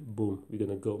happen, boom, we're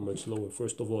gonna go much lower.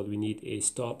 First of all, we need a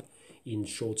stop in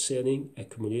short selling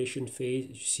accumulation phase.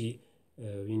 You see,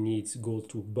 we need gold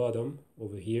to bottom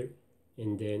over here,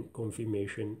 and then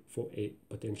confirmation for a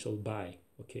potential buy.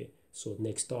 Okay, so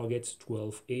next target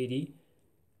 1280.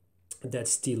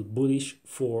 That's still bullish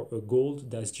for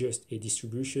gold. That's just a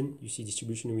distribution. You see,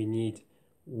 distribution, we need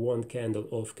one candle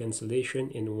of cancellation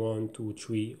and 1, 2,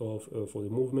 3 of for the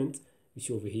movement. You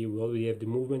see over here we already have the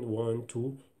movement, 1,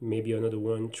 2, maybe another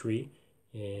 1, 3,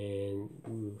 and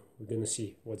we're gonna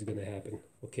see what's gonna happen.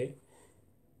 Okay,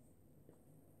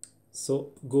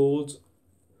 so gold,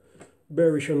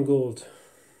 bearish on gold.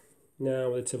 Now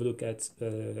let's have a look at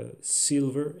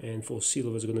silver, and for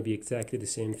silver it's going to be exactly the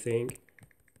same thing.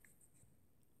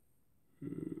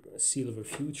 Silver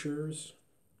futures.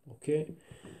 Okay,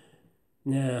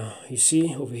 now you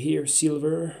see over here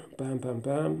silver, bam bam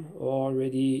bam,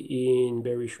 already in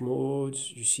bearish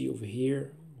modes. You see over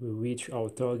here we reach our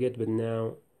target, but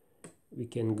now we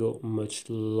can go much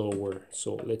lower.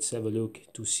 So let's have a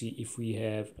look to see if we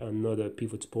have another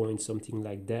pivot point, something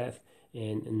like that.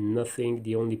 And nothing.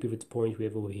 The only pivot point we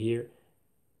have over here,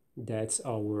 that's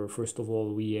our, first of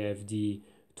all, we have the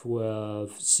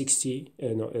 1260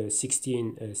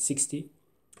 1660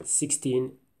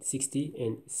 1660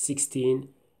 and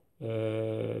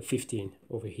 1615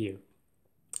 over here.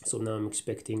 So now I'm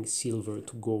expecting silver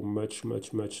to go much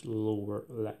lower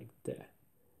like that.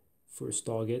 First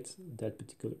target, that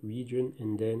particular region,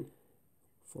 and then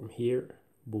from here,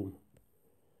 boom.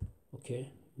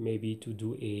 Okay, maybe to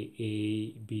do a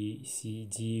B, C,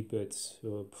 D, but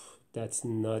that's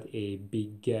not a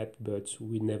big gap, but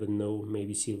we never know.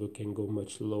 Maybe silver can go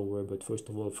much lower, but first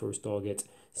of all, first target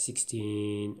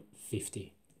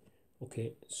 1650.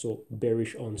 Okay, so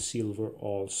bearish on silver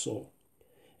also.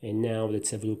 And now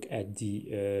let's have a look at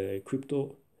the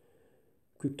crypto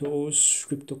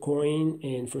coin.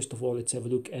 And first of all, let's have a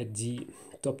look at the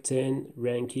top 10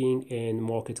 ranking and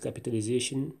market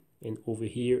capitalization. And over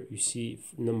here you see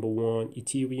number 1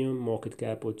 Ethereum, market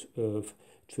cap of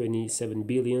 27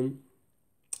 billion.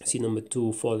 See number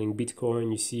 2 falling Bitcoin.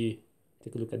 You see,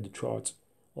 take a look at the charts.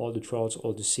 All the charts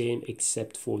are the same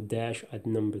except for Dash at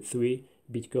number 3.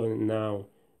 Bitcoin now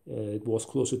it was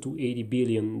closer to $80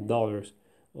 billion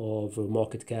of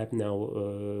market cap,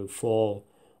 now fall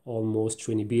almost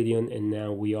 20 billion, and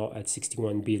now we are at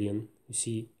 61 billion. You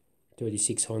see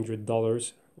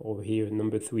 $3,600 over here.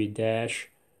 Number 3 Dash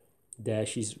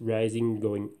is rising,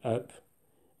 going up.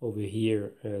 Over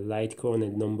here Litecoin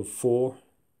at number 4.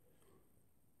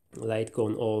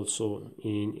 Litecoin also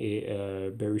in a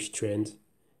bearish trend.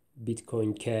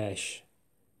 Bitcoin Cash,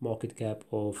 market cap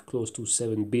of close to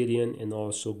 7 billion and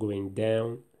also going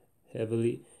down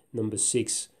heavily. Number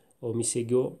 6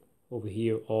 Omisego, over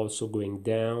here also going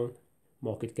down,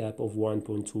 market cap of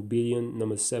 1.2 billion.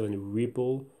 Number 7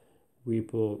 Ripple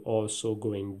also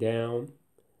going down,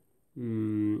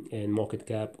 and market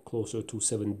cap closer to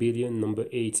 7 billion. Number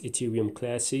 8 Ethereum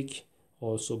Classic,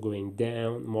 also going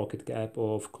down, market cap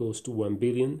of close to 1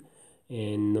 billion.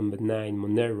 And number 9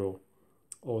 Monero,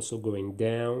 also going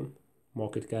down,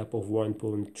 market cap of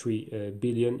 1.3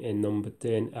 billion. And number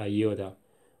 10 IOTA,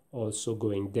 also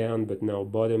going down but now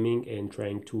bottoming and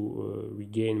trying to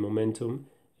regain momentum,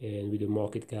 and with a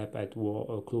market cap at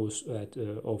close at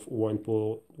of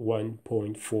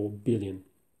 1.4 billion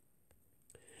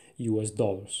US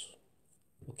dollars.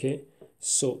 Okay,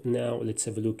 so now let's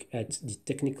have a look at the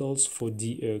technicals for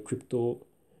the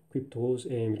cryptos,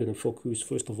 and we're going to focus,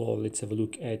 first of all, let's have a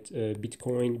look at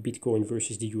Bitcoin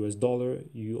versus the US dollar.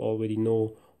 You already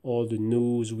know all the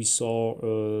news we saw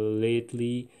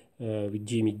lately with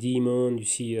Jimmy Dimon. You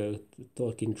see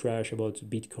talking trash about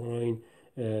Bitcoin.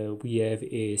 We have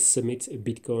a summit, a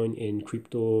Bitcoin and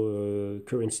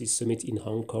cryptocurrency summit in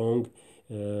Hong Kong.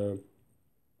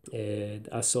 And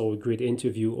I saw a great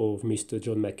interview of Mr.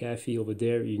 John McAfee over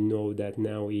there. You know that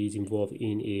now he's involved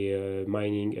in a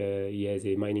mining, he has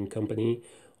a mining company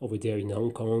over there in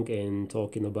Hong Kong, and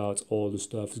talking about all the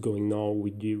stuff going on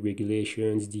with the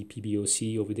regulations, the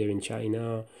PBOC over there in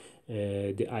China,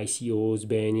 the ICOs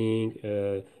banning,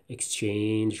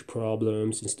 exchange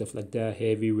problems and stuff like that,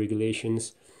 heavy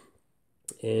regulations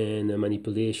and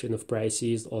manipulation of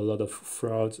prices. A lot of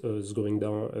fraud is going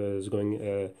on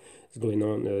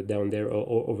down there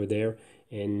or over there,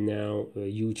 and now a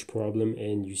huge problem.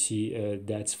 And you see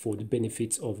that's for the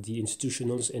benefits of the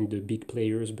institutionals and the big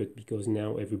players, but because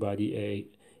now everybody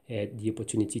had the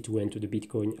opportunity to enter the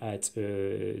Bitcoin at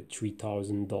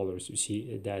 $3,000. You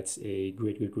see, that's a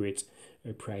great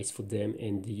price for them,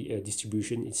 and the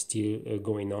distribution is still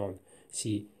going on.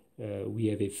 See, we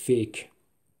have a fake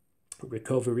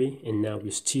recovery, and now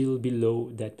we're still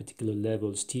below that particular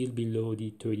level, still below the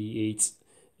 38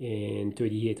 and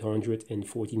 3800 and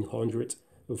 1400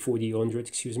 or 4000,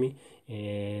 excuse me.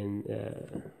 And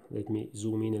let me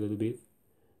zoom in a little bit.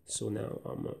 So now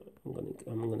I'm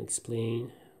gonna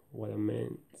explain what I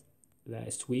meant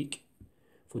last week.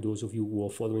 For those of you who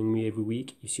are following me every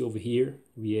week, you see over here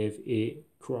we have a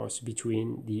cross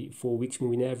between the 4 weeks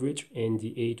moving average and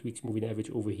the 8 weeks moving average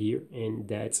over here, and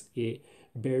that's a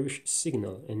bearish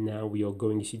signal. And now we are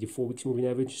going to see the 4 weeks moving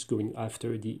average is going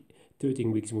after the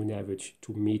 13 weeks moving average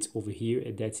to meet over here,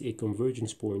 and that's a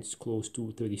convergence point close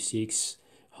to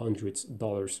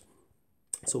 $3,600.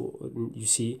 So you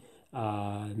see,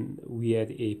 We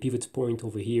had a pivot point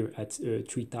over here at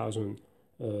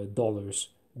 $3,000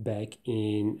 back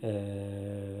in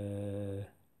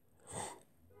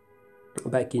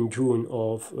June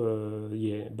of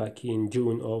back in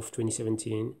June of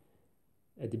 2017,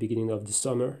 at the beginning of the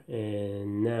summer.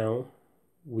 And now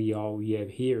we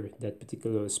have here that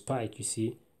particular spike. You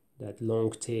see that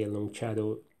long tail, long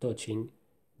shadow touching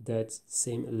that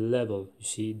same level. You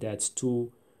see that's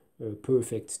too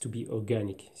perfect to be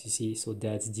organic. You see, so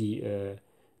that's the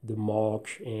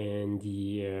mark and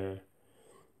the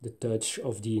touch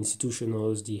of the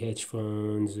institutionals, the hedge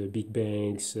funds, big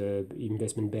banks,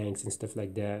 investment banks, and stuff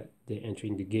like that. They're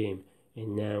entering the game.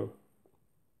 And now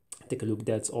take a look.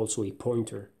 That's also a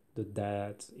pointer.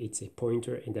 That it's a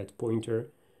pointer, and that pointer,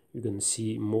 you're gonna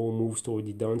see more moves toward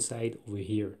the downside over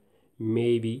here.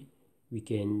 Maybe we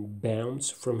can bounce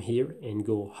from here and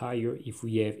go higher if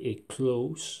we have a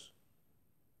close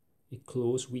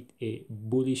with a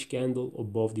bullish candle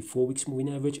above the 4 weeks moving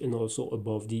average, and also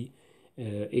above the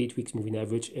 8 weeks moving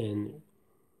average, and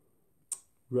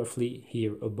roughly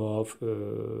here above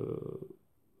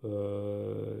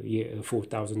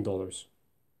 $4,000.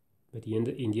 But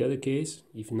in the other case,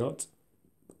 if not,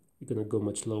 we're gonna go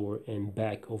much lower and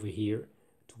back over here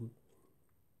to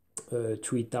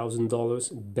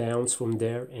 $3,000, bounce from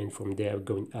there, and from there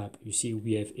going up. You see,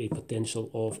 we have a potential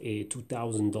of a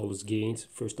 $2,000 gains,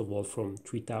 first of all from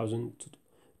 3,000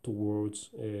 towards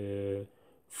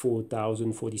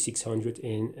 4,000, 4,600,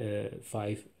 and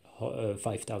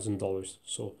 $5,000.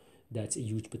 So that's a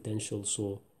huge potential.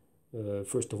 So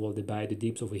first of all, they buy the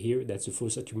dips over here. That's the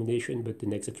first accumulation, but the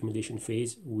next accumulation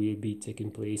phase will be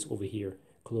taking place over here,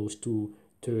 close to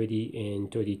 $30,000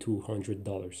 and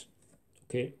 $3,200.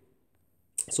 Okay,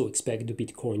 so expect the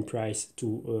Bitcoin price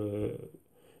to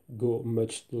go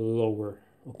much lower.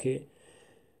 Okay,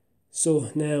 so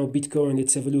now Bitcoin,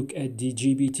 let's have a look at the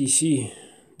GBTC.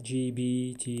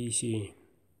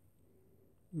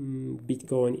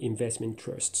 Bitcoin investment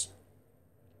trusts.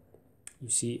 You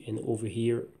see, and over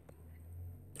here,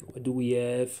 what do we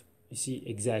have? You see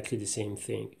exactly the same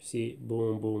thing. You see,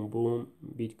 boom, boom, boom,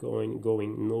 Bitcoin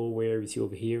going nowhere. You see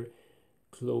over here,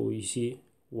 close. You see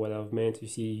what I've meant. You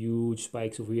see huge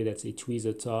spikes over here. That's a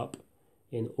tweezer top,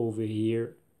 and over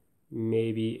here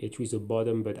maybe a tweezer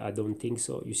bottom, but I don't think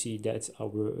so. You see, that's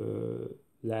our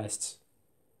last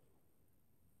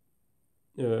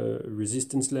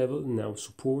resistance level, now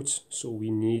supports. So we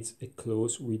need a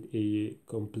close with a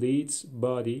complete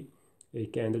body, a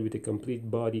candle with a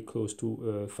complete body close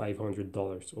to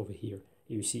 $500 over here.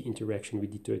 You see interaction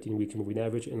with the 13-week moving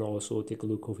average, and also take a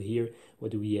look over here.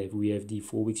 What do we have? We have the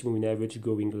 4 weeks moving average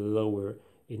going lower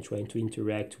and trying to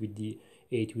interact with the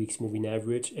 8 weeks moving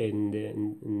average. And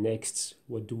then next,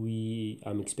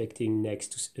 I'm expecting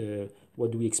next,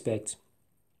 what do we expect?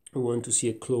 We want to see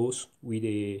a close with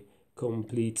a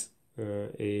complete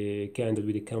a candle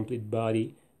with a complete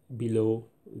body below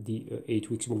the 8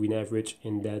 weeks moving average,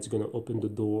 and that's going to open the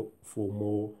door for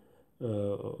more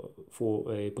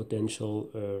for a potential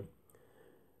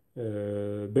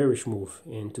bearish move,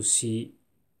 and to see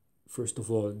first of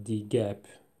all the gap,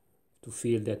 to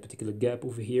fill that particular gap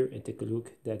over here, and take a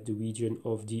look at the region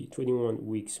of the 21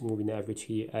 weeks moving average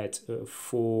here at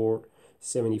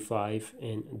 475,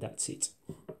 and that's it,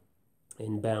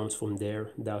 and bounce from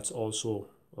there. That's also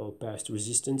past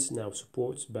resistance, now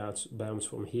supports, bounce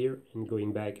from here and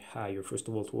going back higher, first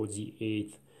of all towards the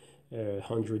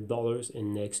 $800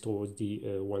 and next towards the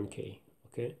 1K.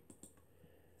 Okay,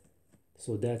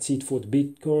 so that's it for the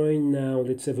Bitcoin. Now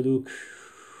let's have a look.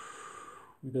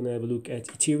 We're gonna have a look at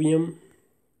Ethereum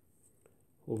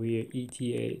over here,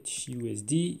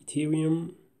 ETH/USD,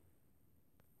 Ethereum.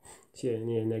 So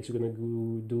yeah, next we're gonna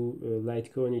go do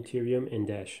Litecoin, Ethereum, and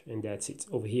Dash, and that's it.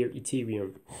 Over here,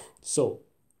 Ethereum. So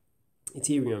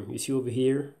Ethereum, you see over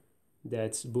here,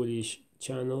 that's bullish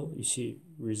channel. You see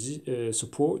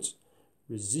support,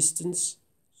 resistance,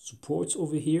 supports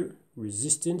over here,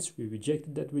 resistance. We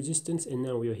rejected that resistance, and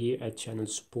now we are here at channel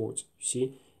support. You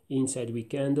see, inside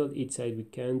week candle, outside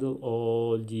week candle,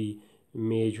 all the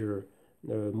major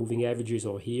moving averages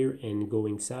are here and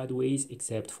going sideways,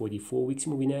 except for the 4 weeks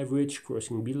moving average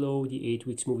crossing below the 8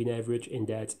 weeks moving average, and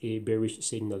that's a bearish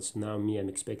signal. So now I'm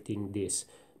expecting this,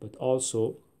 but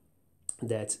also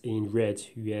that in red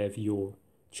you have your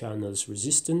channels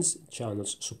resistance,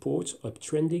 channels support,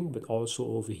 uptrending, but also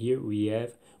over here we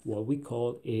have what we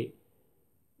call a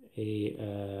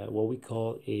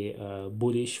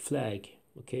bullish flag.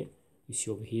 Okay, you see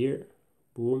over here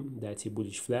Boom, that's a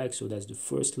bullish flag. So that's the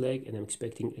first leg, and I'm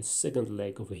expecting a second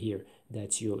leg over here.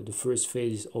 That's the first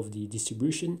phase of the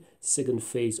distribution. Second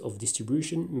phase of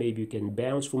distribution, maybe you can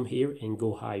bounce from here and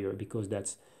go higher, because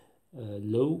that's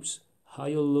lows,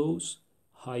 higher lows,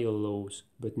 higher lows.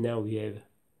 But now we have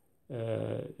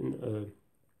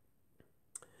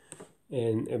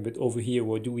but over here,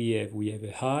 what do we have? We have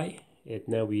a high, and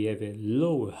now we have a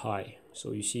lower high.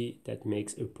 So you see, that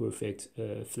makes a perfect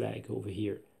flag over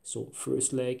here. So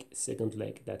first leg, second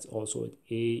leg, that's also at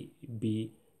A,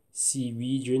 B, C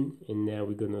region, and now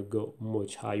we're gonna go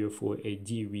much higher for a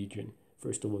D region.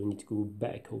 First of all, we need to go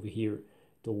back over here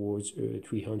towards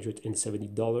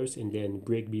 $370, and then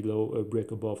break below,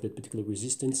 break above that particular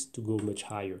resistance to go much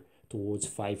higher towards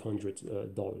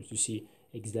 $500. You see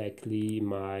exactly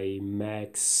my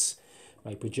max,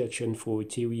 my projection for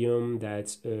Ethereum,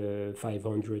 that's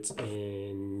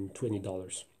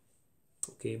 $520.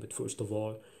 Okay, but first of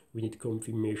all, we need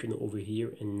confirmation over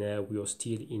here, and now we are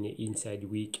still in an inside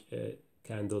week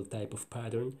candle type of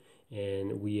pattern,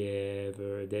 and we have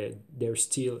there's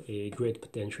still a great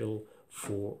potential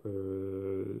for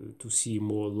to see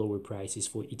more lower prices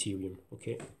for Ethereum.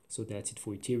 Okay, so that's it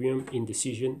for Ethereum.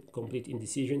 Indecision, complete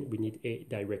indecision. We need a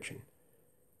direction,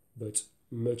 but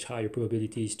much higher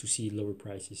probabilities to see lower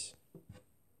prices.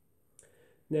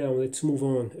 Now let's move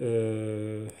on.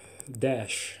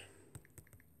 Dash.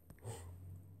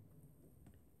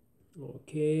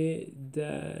 Okay,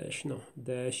 Dash, no,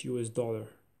 Dash US dollar.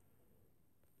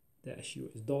 Dash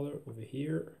US dollar over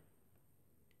here.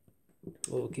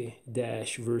 Okay,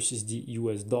 Dash versus the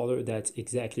US dollar, that's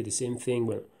exactly the same thing,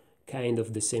 well, kind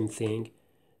of the same thing.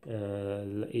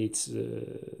 It's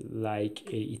like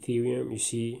a Ethereum, you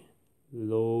see,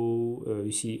 low,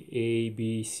 you see A,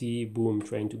 B, C, boom,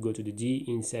 trying to go to the D,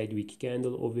 inside week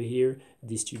candle over here,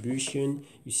 distribution,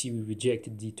 you see we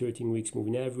rejected the 13 weeks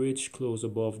moving average, close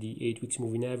above the 8 weeks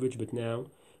moving average, but now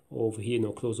over here,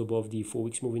 now close above the 4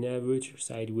 weeks moving average,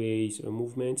 sideways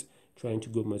movement, trying to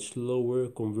go much lower,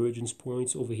 convergence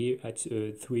points over here at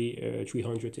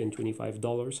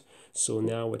 $325. So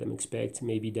now what I'm expecting,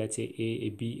 maybe that's a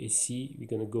B, a C, we're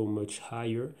gonna go much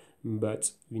higher,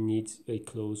 but we need a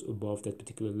close above that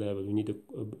particular level. We need a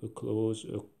close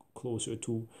closer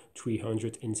to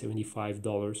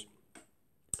 $375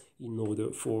 in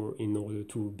order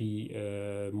to be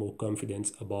more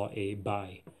confident about a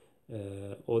buy.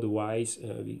 Otherwise,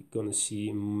 we're gonna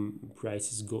see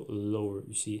prices go lower.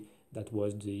 You see, that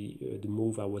was the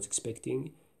move I was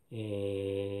expecting,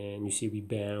 and you see we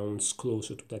bounce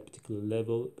closer to that particular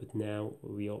level, but now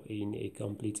we are in a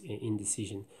complete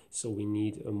indecision, so we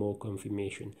need a more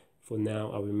confirmation. For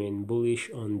now, I remain bullish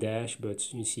on Dash,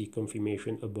 but you see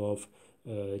confirmation above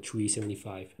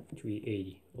 375,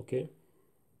 380. Okay,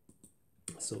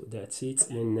 so that's it.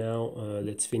 And now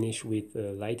let's finish with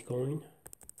Litecoin.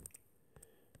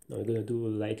 Now we're gonna do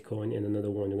Litecoin, and another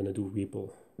one we're gonna do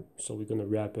Ripple. So we're gonna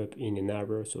wrap up in an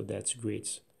hour, so that's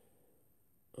great.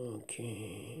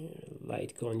 Okay,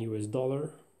 Litecoin US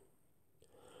dollar.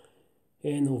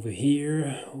 And over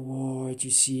here, what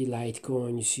you see,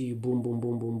 Litecoin, you see boom, boom,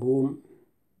 boom, boom, boom.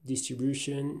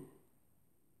 Distribution,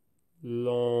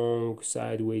 long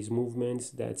sideways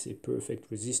movements, that's a perfect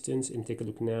resistance. And take a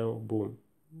look now, boom,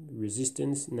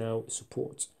 resistance, now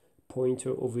support.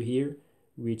 Pointer over here,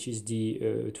 which is the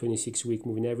 26-week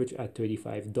moving average at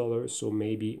 $35. So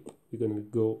maybe we're gonna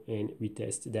go and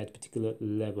retest that particular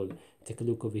level. Take a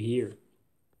look over here.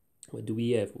 What do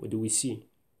we have? What do we see?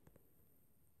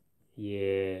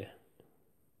 Yeah,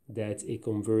 that's a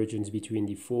convergence between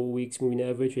the 4 weeks moving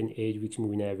average and 8 weeks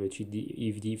moving average.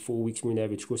 If the 4 weeks moving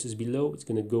average crosses below, it's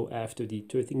gonna go after the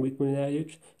 13-week moving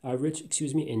average,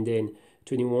 excuse me, and then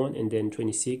 21, and then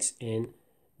 26, and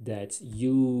that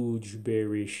huge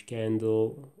bearish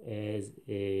candle has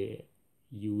a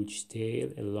huge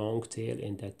tail, a long tail,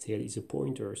 and that tail is a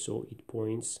pointer, so it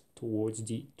points towards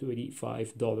the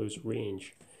 $35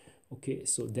 range. Okay,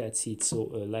 so that's it. So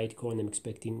Litecoin, I'm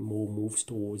expecting more moves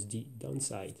towards the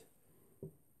downside.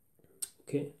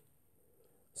 Okay,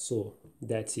 so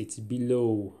that's it.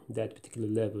 Below that particular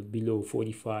level, below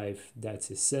 45,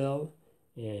 that's a sell,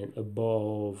 and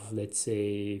above, let's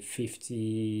say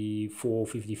 54,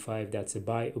 55, that's a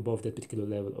buy. Above that particular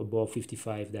level, above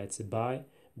 55, that's a buy.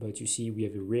 But you see we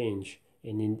have a range,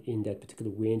 and in that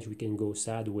particular range we can go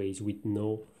sideways with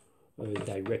no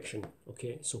direction.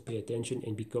 Okay, so pay attention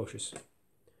and be cautious.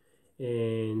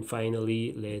 And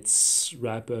finally, let's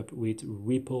wrap up with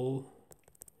Ripple.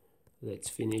 Let's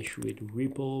finish with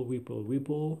Ripple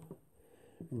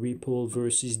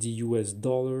versus the US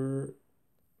dollar.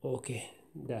 Okay,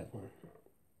 that one.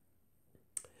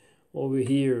 Over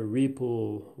here,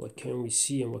 Ripple, what can we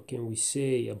see and what can we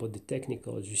say about the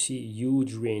technicals? You see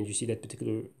huge range. You see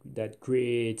that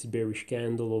great bearish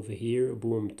candle over here.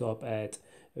 Boom, top at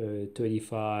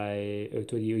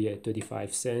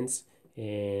 35 cents,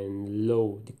 and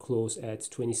low, the close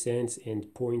at 20 cents,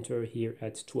 and pointer here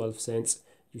at 12 cents.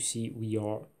 You see we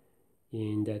are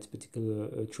in that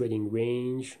particular trading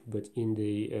range, but in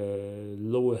the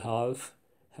lower half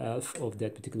of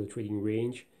that particular trading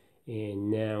range. And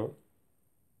now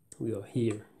we are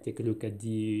here. Take a look at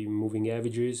the moving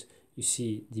averages. You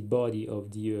see the body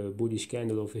of the bullish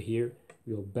candle over here.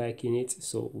 We are back in it,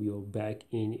 so we are back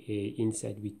in a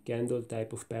inside week candle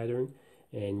type of pattern,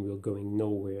 and we're going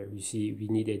nowhere. You see, we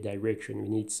need a direction, we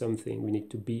need something, we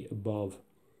need to be above.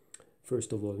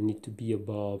 First of all, we need to be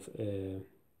above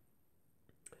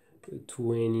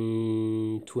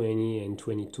 20 and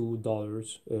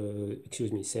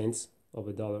 $22 cents of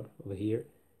a dollar over here,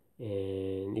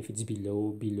 and if it's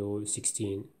below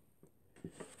 16.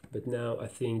 But now I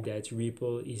think that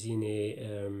Ripple is in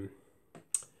a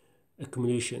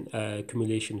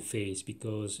accumulation phase,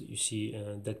 because you see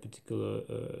that particular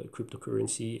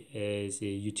cryptocurrency as a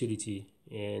utility,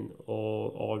 and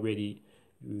already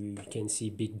you can see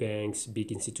big banks,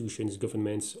 big institutions,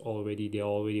 governments they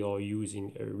already are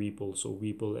using Ripple. So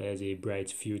Ripple has a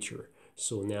bright future.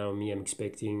 So now I'm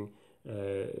expecting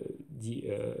the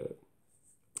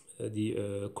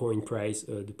coin price,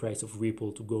 the price of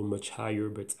Ripple, to go much higher.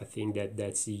 But I think that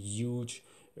that's a huge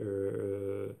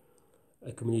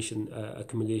accumulation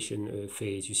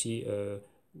phase. You see,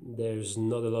 there's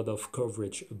not a lot of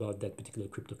coverage about that particular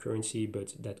cryptocurrency,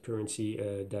 but that currency,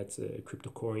 that crypto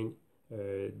coin,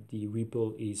 the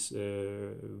Ripple is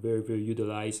very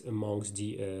utilized amongst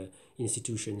the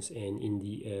institutions and in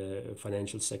the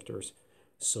financial sectors.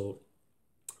 So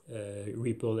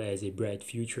Ripple has a bright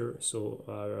future. So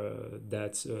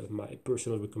that's my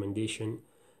personal recommendation.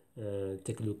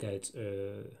 Take a look at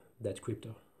that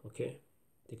crypto. Okay,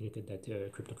 take a look at that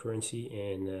cryptocurrency,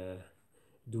 and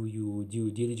do your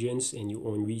due diligence and your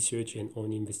own research and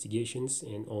own investigations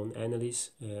and own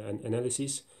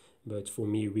analysis. But for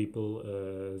me, Ripple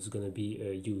is gonna be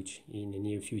huge in the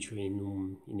near future, in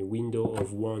a window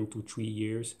of 1 to 3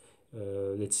 years.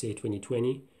 Let's say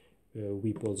 2020,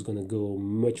 Ripple is gonna go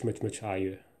much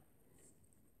higher.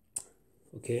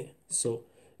 Okay, so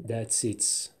that's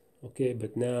it. Okay,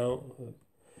 but now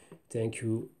thank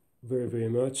you very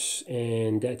much,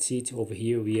 and that's it. Over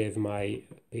here we have my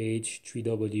page,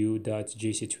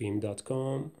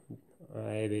 www.jctrim.com.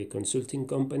 I have a consulting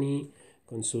company,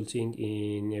 consulting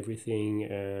in everything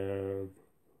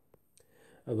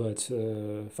about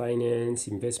finance,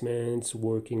 investments,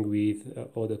 working with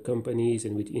other companies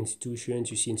and with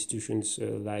institutions. You see institutions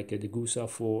like the GUSA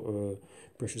for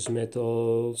precious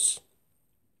metals.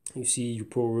 You see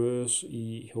Euporus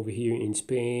over here in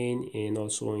Spain and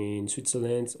also in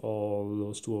Switzerland. All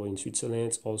those two are in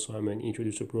Switzerland. Also, I'm an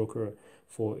introducer broker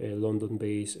for a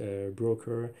London-based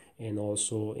broker, and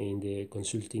also in the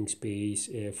consulting space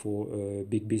for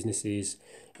big businesses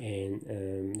and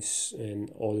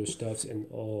other stuff, and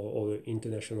all other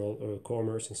international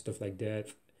commerce and stuff like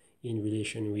that, in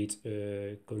relation with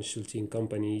consulting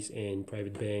companies and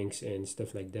private banks and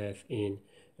stuff like that in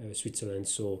Switzerland.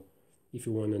 So if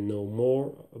you want to know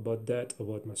more about that,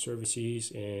 about my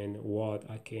services and what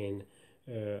I can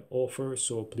offer,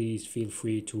 so please feel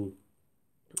free to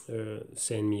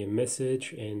send me a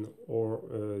message, and or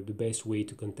the best way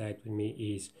to contact with me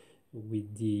is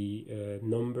with the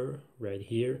number right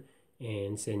here,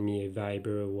 and send me a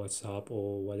Viber, WhatsApp,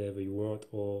 or whatever you want.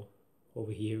 Or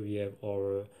over here we have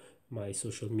my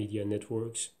social media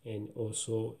networks, and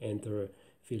also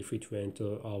feel free to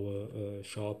enter our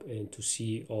shop and to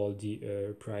see all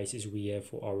the prices we have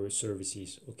for our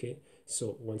services. Okay,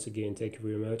 so once again, thank you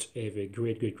very much. Have a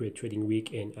great trading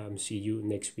week, and see you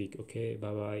next week. Okay,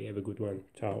 bye bye, have a good one.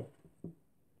 Ciao.